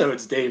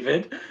 episodes,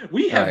 David.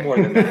 We have All more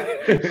than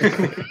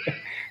that.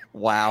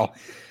 Wow.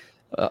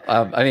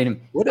 I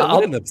mean, What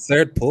an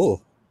absurd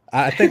pull!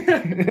 I think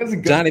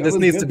Johnny, this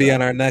needs to be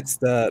on our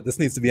next. This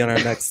needs to be on our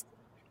next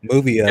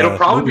movie. It'll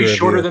probably movie be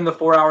shorter review. than the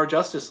 4-hour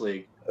Justice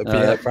League.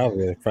 Yeah,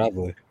 probably.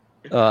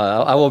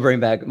 I will bring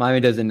back.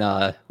 Miami doesn't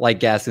like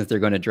Gaskins. They're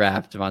going to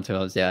draft Javonte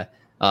Williams. Yeah.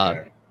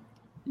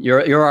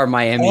 You're our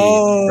Miami.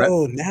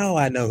 Oh, now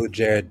I know who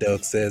Jared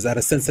Dokes is out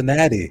of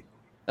Cincinnati.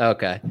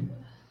 Okay.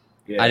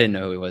 Yeah. I didn't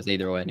know who he was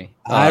either way.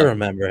 I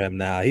remember him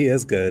now. He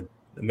is good.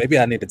 Maybe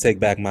I need to take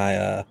back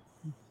my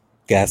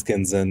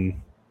Gaskins and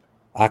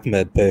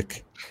Ahmed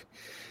pick.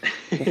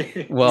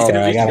 Well, Sorry,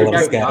 I got a little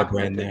You're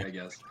scatterbrain thing, there. I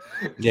guess.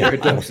 Yeah,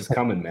 Jared Dokes is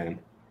coming, man.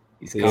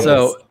 He's coming.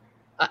 So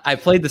I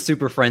played the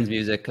Super Friends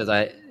music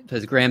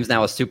because Graham's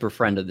now a super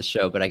friend of the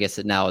show, but I guess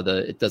it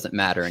doesn't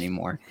matter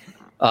anymore.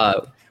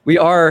 We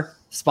are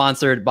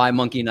sponsored by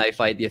Monkey Knife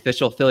Fight, the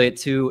official affiliate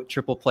to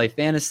Triple Play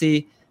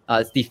Fantasy.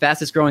 It's the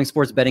fastest growing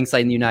sports betting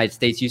site in the United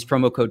States. Use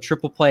promo code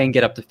Triple Play and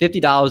get up to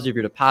 $50 of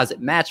your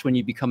deposit match when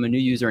you become a new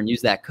user and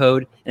use that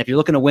code. And if you're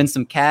looking to win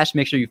some cash,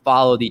 make sure you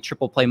follow the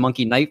Triple Play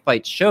Monkey Knife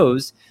Fight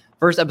shows.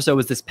 First episode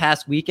was this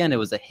past weekend. It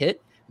was a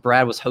hit.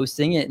 Brad was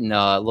hosting it and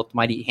looked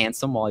mighty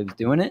handsome while he was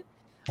doing it.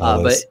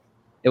 But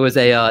it was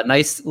a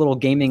nice little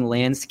gaming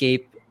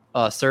landscape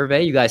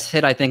survey. You guys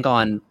hit, I think,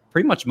 on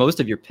pretty much most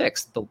of your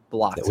picks, the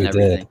blocks and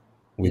everything.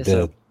 We Yeah, did.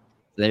 so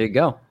there you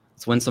go.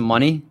 Let's win some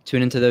money.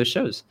 Tune into those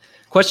shows.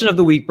 Question of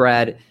the week,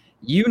 Brad.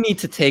 You need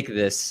to take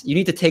this. You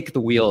need to take the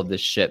wheel of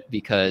this ship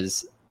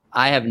because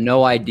I have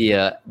no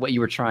idea what you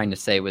were trying to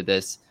say with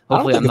this.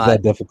 Hopefully, I'm it's not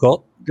that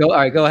difficult. All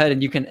right, go ahead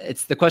and you can.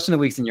 It's the question of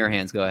the week's in your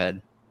hands. Go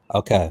ahead.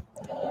 Okay.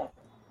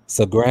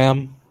 So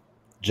Graham,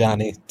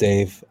 Johnny,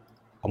 Dave,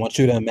 I want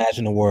you to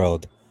imagine a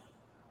world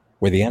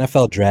where the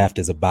NFL draft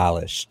is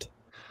abolished.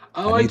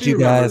 Oh, I need you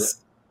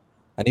guys.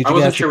 I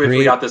wasn't sure if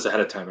we got this ahead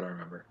of time, but I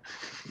remember.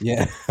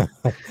 Yeah.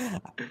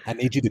 I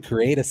need you to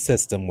create a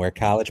system where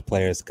college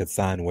players could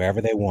sign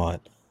wherever they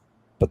want,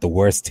 but the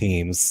worst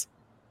teams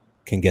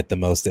can get the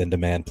most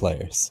in-demand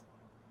players.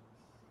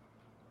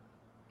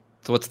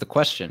 So what's the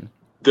question?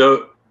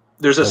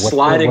 There's a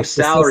sliding what's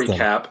the salary system?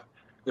 cap.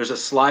 There's a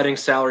sliding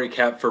salary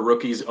cap for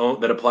rookies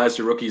that applies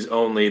to rookies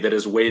only that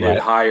is weighted Right.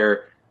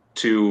 higher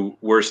to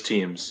worse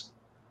teams.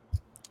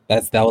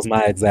 That was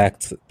my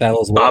exact. That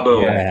was what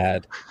Babo. I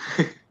had.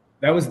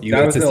 That's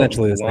It's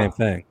essentially the same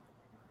thing.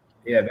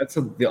 Yeah, that's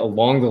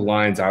along the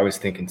lines I was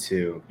thinking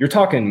too. You're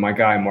talking my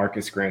guy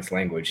Marcus Grant's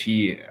language.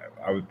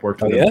 I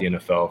worked with him in the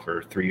NFL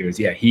for 3 years.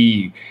 Yeah,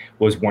 he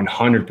was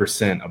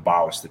 100%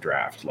 abolish the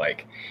draft.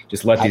 Like,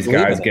 just let these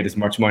guys get as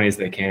much money as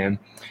they can.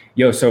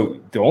 So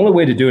the only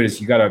way to do it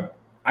is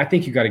I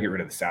think you got to get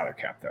rid of the salary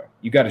cap though.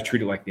 You got to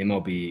treat it like the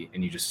MLB,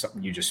 and you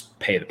just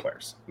pay the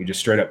players. You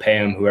just straight up pay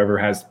them. Whoever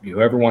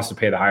wants to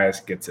pay the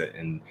highest gets it,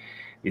 and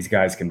these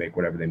guys can make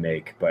whatever they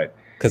make. But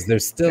Because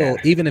there's still,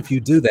 even if you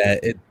do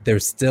that,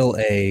 there's still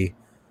a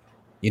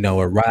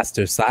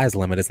roster size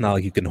limit. It's not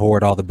like you can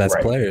hoard all the best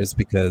players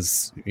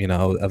because,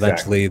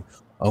 eventually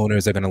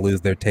owners are going to lose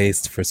their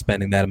taste for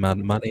spending that amount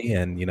of money.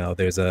 And, you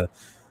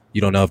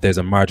don't know if there's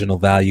a marginal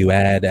value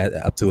add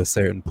up to a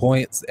certain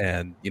point.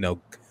 And,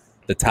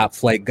 the top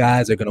flight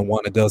guys are going to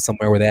want to go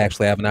somewhere where they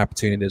actually have an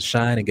opportunity to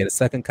shine and get a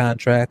second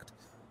contract.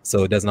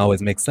 So it doesn't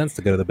always make sense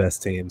to go to the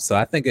best team. So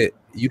I think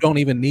you don't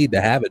even need to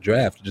have a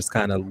draft. It just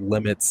kind of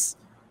limits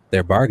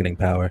their bargaining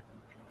power.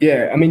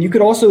 yeah, I mean, you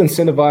could also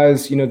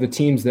incentivize, the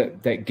teams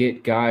that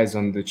get guys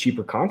on the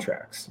cheaper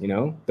contracts.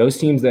 Those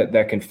teams that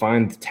can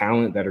find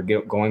talent that are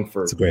going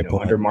for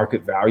under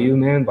market value,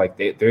 man. Like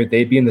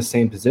they'd be in the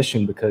same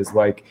position because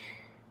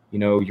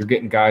you're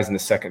getting guys in the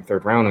second,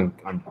 third round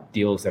on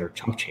deals that are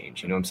chump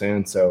change. You know what I'm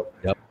saying? So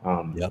Yep.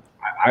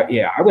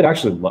 I would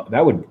actually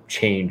that would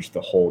change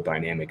the whole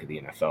dynamic of the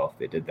NFL if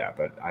they did that.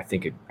 But I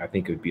think it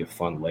would be a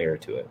fun layer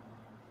to it.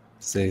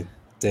 See,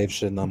 Dave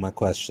shouldn't know my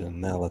question.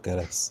 Now look at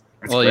us.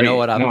 That's Well, great. you know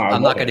what? I'm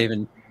not it.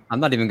 even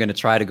going to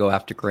try to go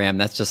after Graham.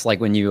 That's just like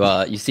when you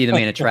see the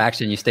main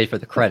attraction, you stay for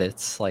the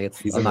credits. Like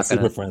He's I'm in the not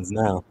Super gonna. Friends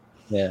now.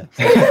 Yeah.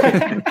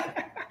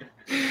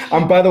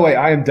 By the way,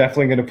 I am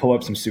definitely going to pull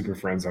up some Super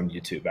Friends on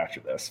YouTube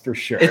after this for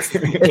sure.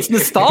 It's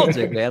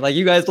nostalgic, man. Like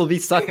you guys will be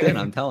sucked in.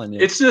 I'm telling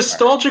you. It's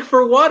nostalgic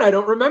for what? I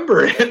don't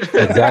remember it.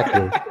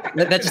 Exactly.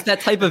 That's just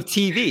that type of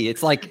TV.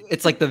 It's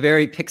like the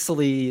very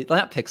pixely,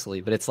 not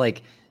pixely, but it's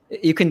like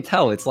you can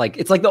tell. It's like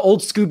the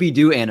old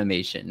Scooby-Doo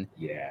animation.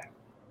 Yeah.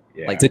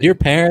 Like, Did your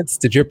parents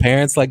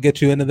like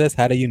get you into this?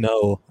 How do you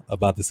know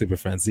about the Super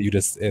Friends?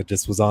 It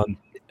just was on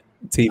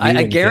TV.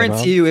 I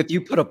guarantee you, if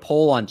you put a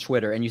poll on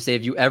Twitter and you say,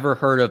 "Have you ever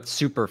heard of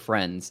Super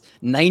Friends?"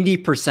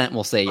 90%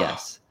 will say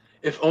yes.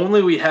 If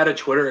only we had a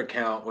Twitter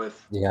account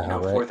with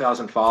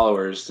 4,000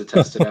 followers to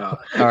test it out.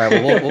 All right,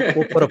 well,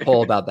 we'll put a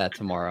poll about that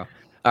tomorrow.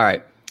 All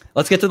right,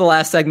 let's get to the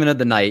last segment of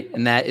the night,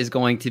 and that is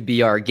going to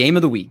be our game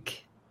of the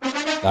week. All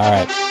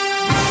right.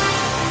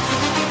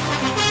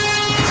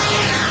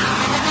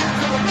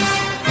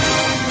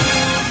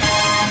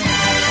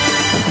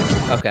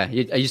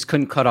 Okay, I just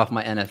couldn't cut off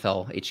my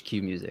NFL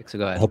HQ music, so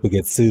go ahead. I hope we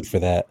get sued for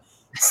that.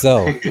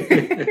 So,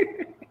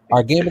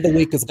 our game of the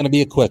week is going to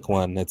be a quick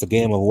one. It's a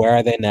game of where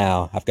are they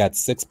now? I've got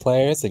 6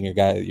 players, and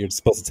you're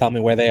supposed to tell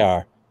me where they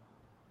are.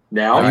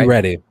 Now? Are you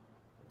ready?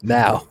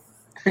 Now.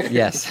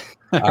 Yes.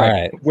 All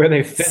right. Where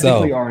they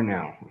physically are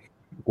now.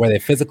 Where they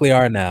physically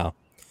are now.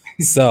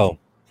 So,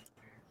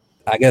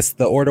 I guess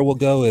the order we'll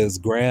go is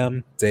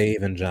Graham,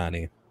 Dave, and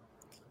Johnny.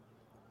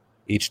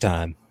 Each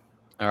time.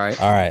 All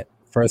right. All right.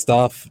 First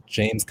off,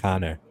 James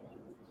Conner.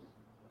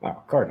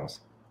 Wow, Cardinals.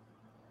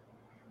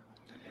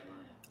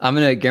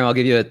 Graham, I'll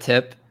give you a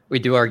tip. We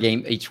do our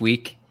game each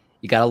week.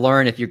 You got to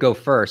learn if you go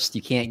first,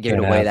 you can't give it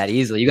away that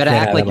easily. You got to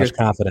act like you're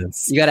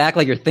confidence. You got to act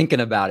like you're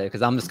thinking about it,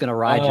 because I'm just going to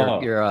ride I'm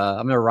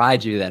going to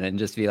ride you then and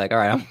just be like, all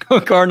right, I'm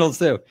going Cardinals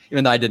too,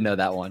 even though I didn't know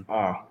that one.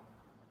 Oh,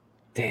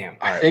 damn.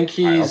 I think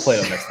I'll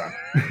play them next time.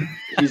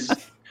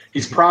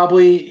 he's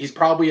probably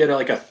at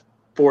like a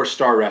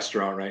 4-star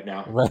restaurant right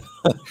now.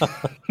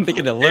 I'm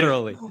thinking it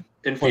literally.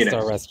 In Phoenix.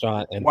 4-star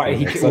restaurant. Why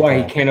he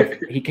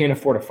can't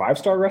afford a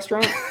 5-star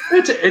restaurant?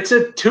 It's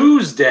a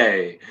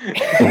Tuesday.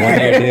 It's a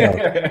 1-year deal.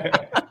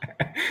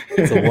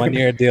 It's a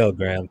 1-year deal,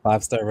 Graham.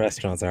 5-star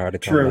restaurants are hard to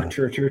come by.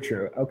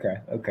 True.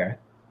 Okay.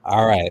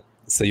 All right.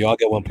 So you all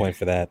get 1 point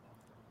for that.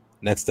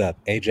 Next up,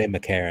 AJ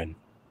McCarron.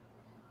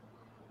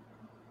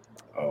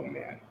 Oh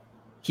man.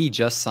 He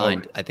just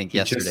signed, I think,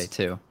 yesterday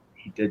too.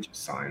 He did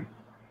just sign.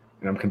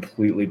 And I'm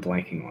completely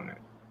blanking on it.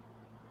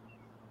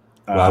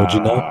 Why would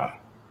you know?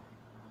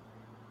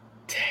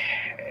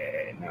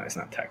 No, it's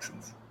not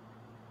Texans.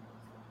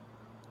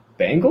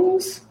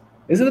 Bengals?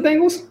 Is it the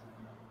Bengals?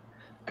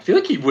 I feel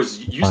like he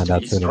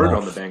started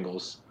on the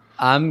Bengals.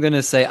 I'm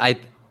gonna say I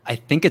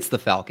think it's the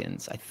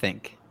Falcons. I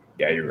think.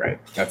 Yeah, you're right.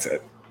 That's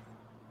it.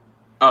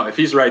 Oh, if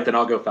he's right, then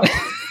I'll go Falcons.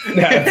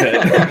 That's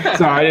it.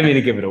 Sorry, I didn't mean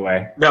to give it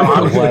away. No,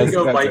 I was going to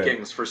go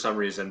Vikings for some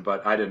reason,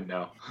 but I didn't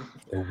know.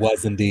 It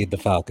was indeed the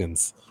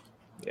Falcons.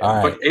 Yeah. All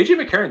right. But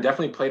AJ McCarron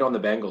definitely played on the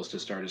Bengals to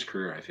start his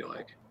career, I feel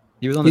like.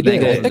 He was on the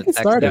Bengals. I think it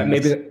started.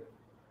 Maybe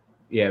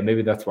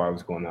that's why I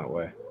was going that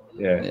way.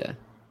 Yeah.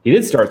 He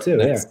did start too.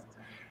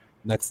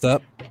 Next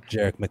up,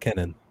 Jerick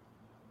McKinnon.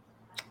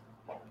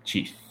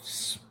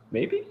 Chiefs,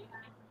 maybe.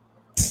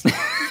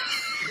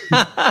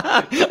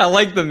 I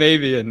like the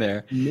maybe in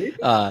there. Maybe.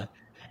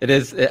 It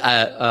is.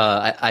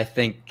 I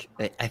think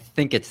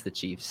it's the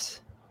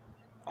Chiefs.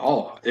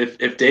 Oh,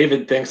 if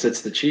David thinks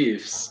it's the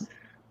Chiefs,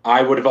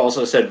 I would have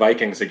also said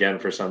Vikings again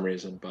for some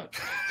reason, but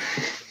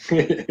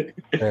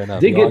Fair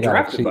enough. Did get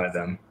drafted by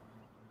them.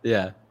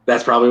 Yeah,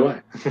 that's probably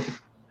why.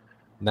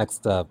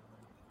 Next up,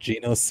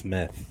 Geno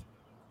Smith.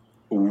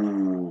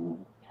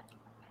 Ooh.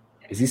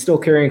 Is he still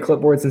carrying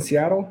clipboards in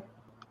Seattle?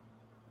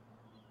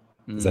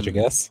 Is that your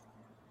guess?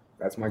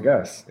 That's my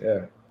guess.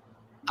 Yeah.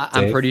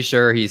 I'm pretty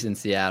sure he's in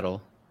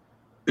Seattle.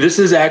 This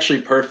is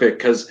actually perfect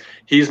because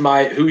he's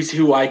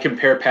who I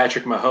compare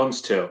Patrick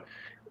Mahomes to,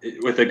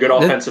 with a good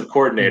offensive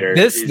coordinator.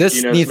 This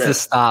Geno needs Smith. to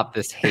stop.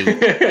 This hate.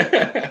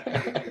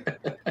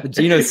 The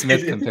Geno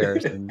Smith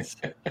comparisons.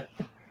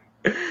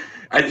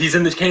 He's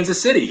in the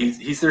Kansas City.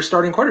 He's their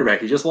starting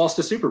quarterback. He just lost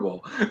a Super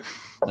Bowl.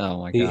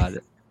 Oh my God.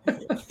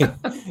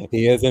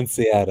 He is in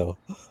Seattle.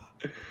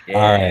 Yeah.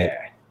 All right.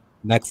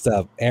 Next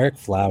up, Eric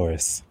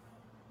Flowers.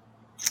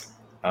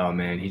 Oh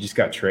man, he just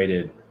got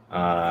traded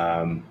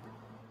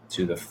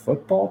to the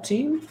football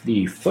team.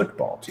 The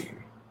football team.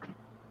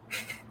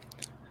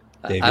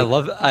 David? I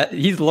love.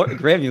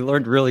 Graham. You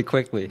learned really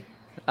quickly.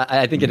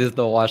 I think it is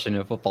the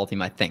Washington football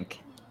team. I think.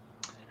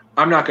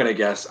 I'm not gonna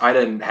guess. I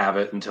didn't have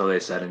it until they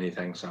said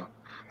anything. So.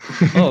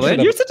 Oh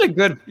man, you're such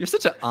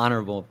an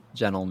honorable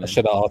gentleman. I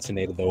should have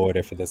alternated the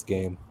order for this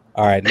game.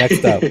 All right,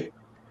 next up,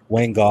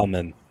 Wayne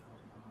Gallman.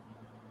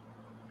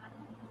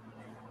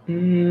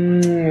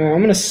 I'm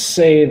going to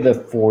say the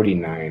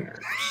 49ers.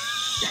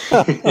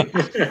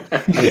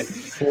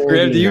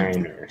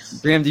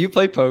 49ers. Graham, do you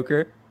play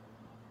poker?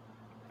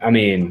 I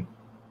mean,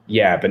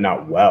 yeah, but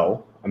not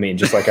well. I mean,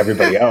 just like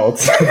everybody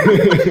else.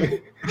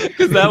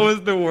 Because that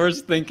was the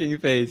worst thinking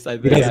face I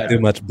He think. doesn't do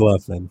much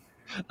bluffing.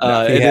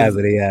 He has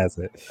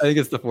it. I think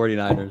it's the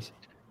 49ers.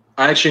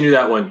 I actually knew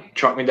that one.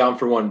 Chalk me down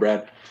for one,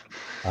 Brad.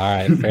 All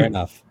right, fair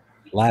enough.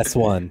 Last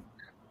one,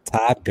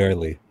 Todd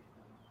Gurley.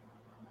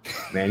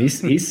 Man,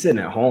 he's sitting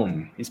at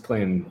home. He's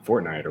playing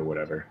Fortnite or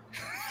whatever.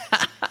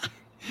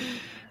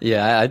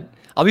 Yeah,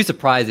 I'll be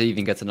surprised if he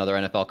even gets another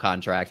NFL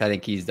contract. I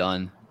think he's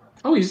done.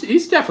 Oh,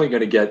 he's definitely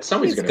going to get.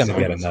 Somebody's He's going to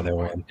get another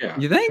one. Yeah.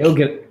 You think? He'll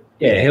get a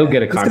He's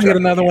contract. going to get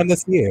another one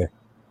this year.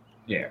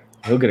 Yeah,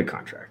 he'll get a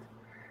contract.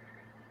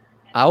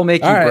 I'll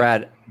make you, All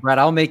right. Brad,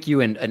 I'll make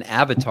you an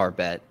avatar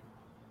bet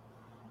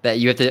that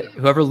you have to.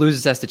 Whoever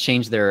loses has to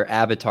change their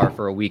avatar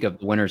for a week of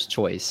the winner's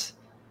choice.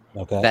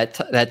 Okay.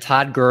 That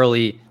Todd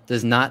Gurley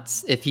does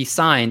not. If he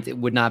signed, it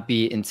would not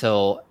be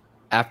until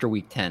after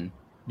week 10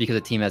 because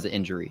the team has an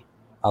injury.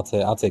 I'll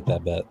take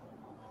that bet.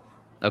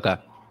 Okay. All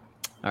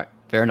right.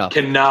 Fair enough.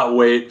 Cannot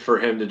wait for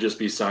him to just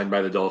be signed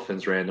by the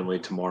Dolphins randomly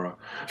tomorrow.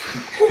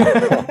 All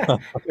right.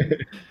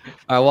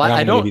 Well,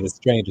 I don't. Be the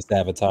strangest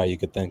avatar you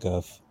could think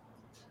of.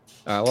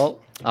 All right. Well,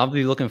 I'll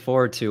be looking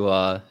forward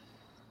to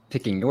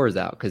picking yours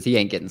out because he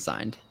ain't getting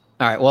signed.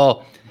 All right.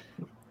 Well,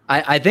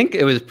 I think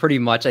it was pretty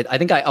much. I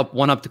think I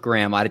one-upped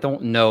Graham. I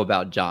don't know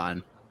about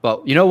John,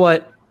 but you know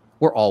what?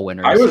 We're all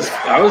winners. I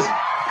was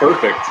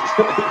perfect.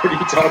 What are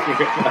you talking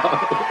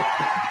about?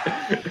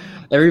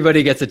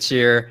 Everybody gets a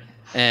cheer.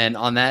 And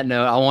on that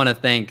note, I want to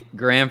thank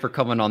Graham for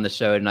coming on the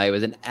show tonight. It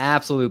was an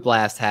absolute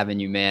blast having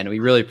you, man. We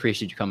really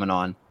appreciate you coming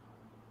on.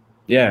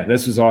 Yeah,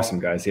 this was awesome,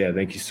 guys. Yeah,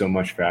 thank you so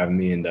much for having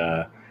me. And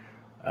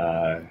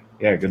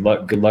yeah, good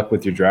luck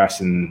with your drafts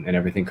and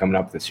everything coming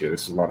up this year.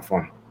 This was a lot of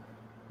fun.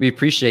 We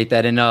appreciate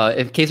that. And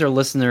in case our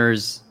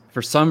listeners,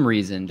 for some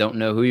reason, don't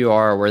know who you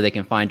are or where they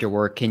can find your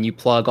work, can you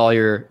plug all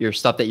your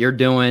stuff that you're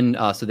doing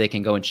so they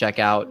can go and check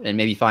out and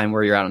maybe find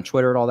where you're at on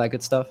Twitter and all that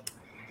good stuff?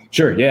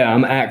 Sure. Yeah,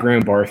 I'm at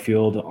Graham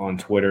Barfield on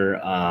Twitter.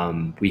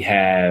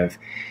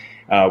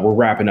 We're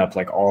wrapping up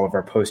like all of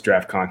our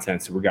post-draft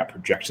content, so we got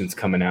projections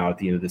coming out at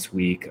the end of this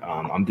week.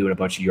 I'm doing a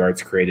bunch of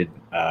yards created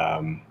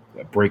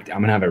breakdown.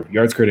 I'm gonna have a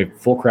yards created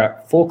full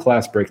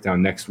class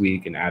breakdown next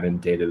week and add in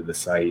data to the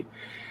site.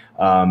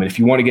 And if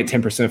you want to get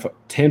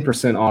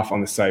 10% off on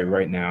the site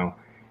right now,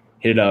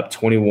 hit it up.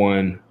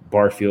 21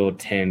 Barfield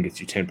 10 gets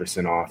you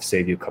 10% off.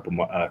 Save you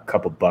a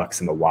couple bucks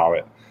in the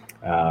wallet.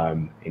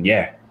 And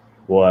yeah,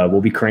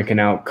 we'll be cranking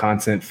out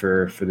content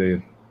for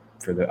the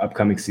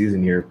upcoming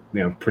season here.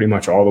 Pretty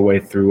much all the way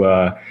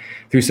through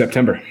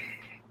September.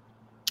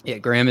 Yeah,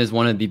 Graham is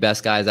one of the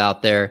best guys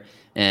out there.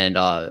 And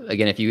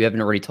again, if you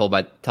haven't already tell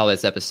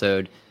this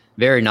episode,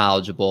 very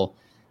knowledgeable.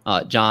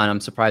 John,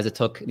 I'm surprised it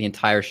took the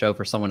entire show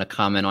for someone to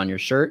comment on your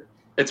shirt.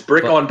 It's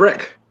brick on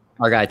brick.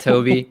 Our guy,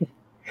 Toby.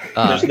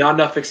 There's not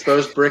enough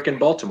exposed brick in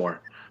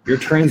Baltimore. You're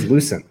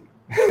translucent.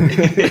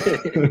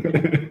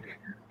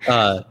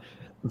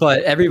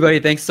 But everybody,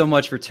 thanks so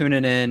much for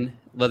tuning in.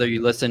 Whether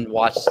you listen to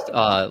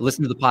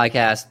the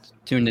podcast,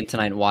 tuned in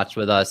tonight and watched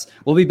with us.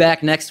 We'll be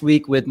back next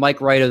week with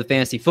Mike Wright of the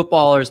Fantasy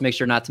Footballers. Make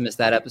sure not to miss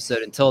that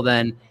episode. Until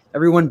then,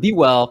 everyone be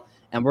well,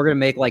 and we're going to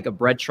make like a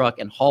bread truck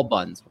and haul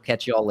buns. We'll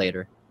catch you all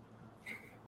later.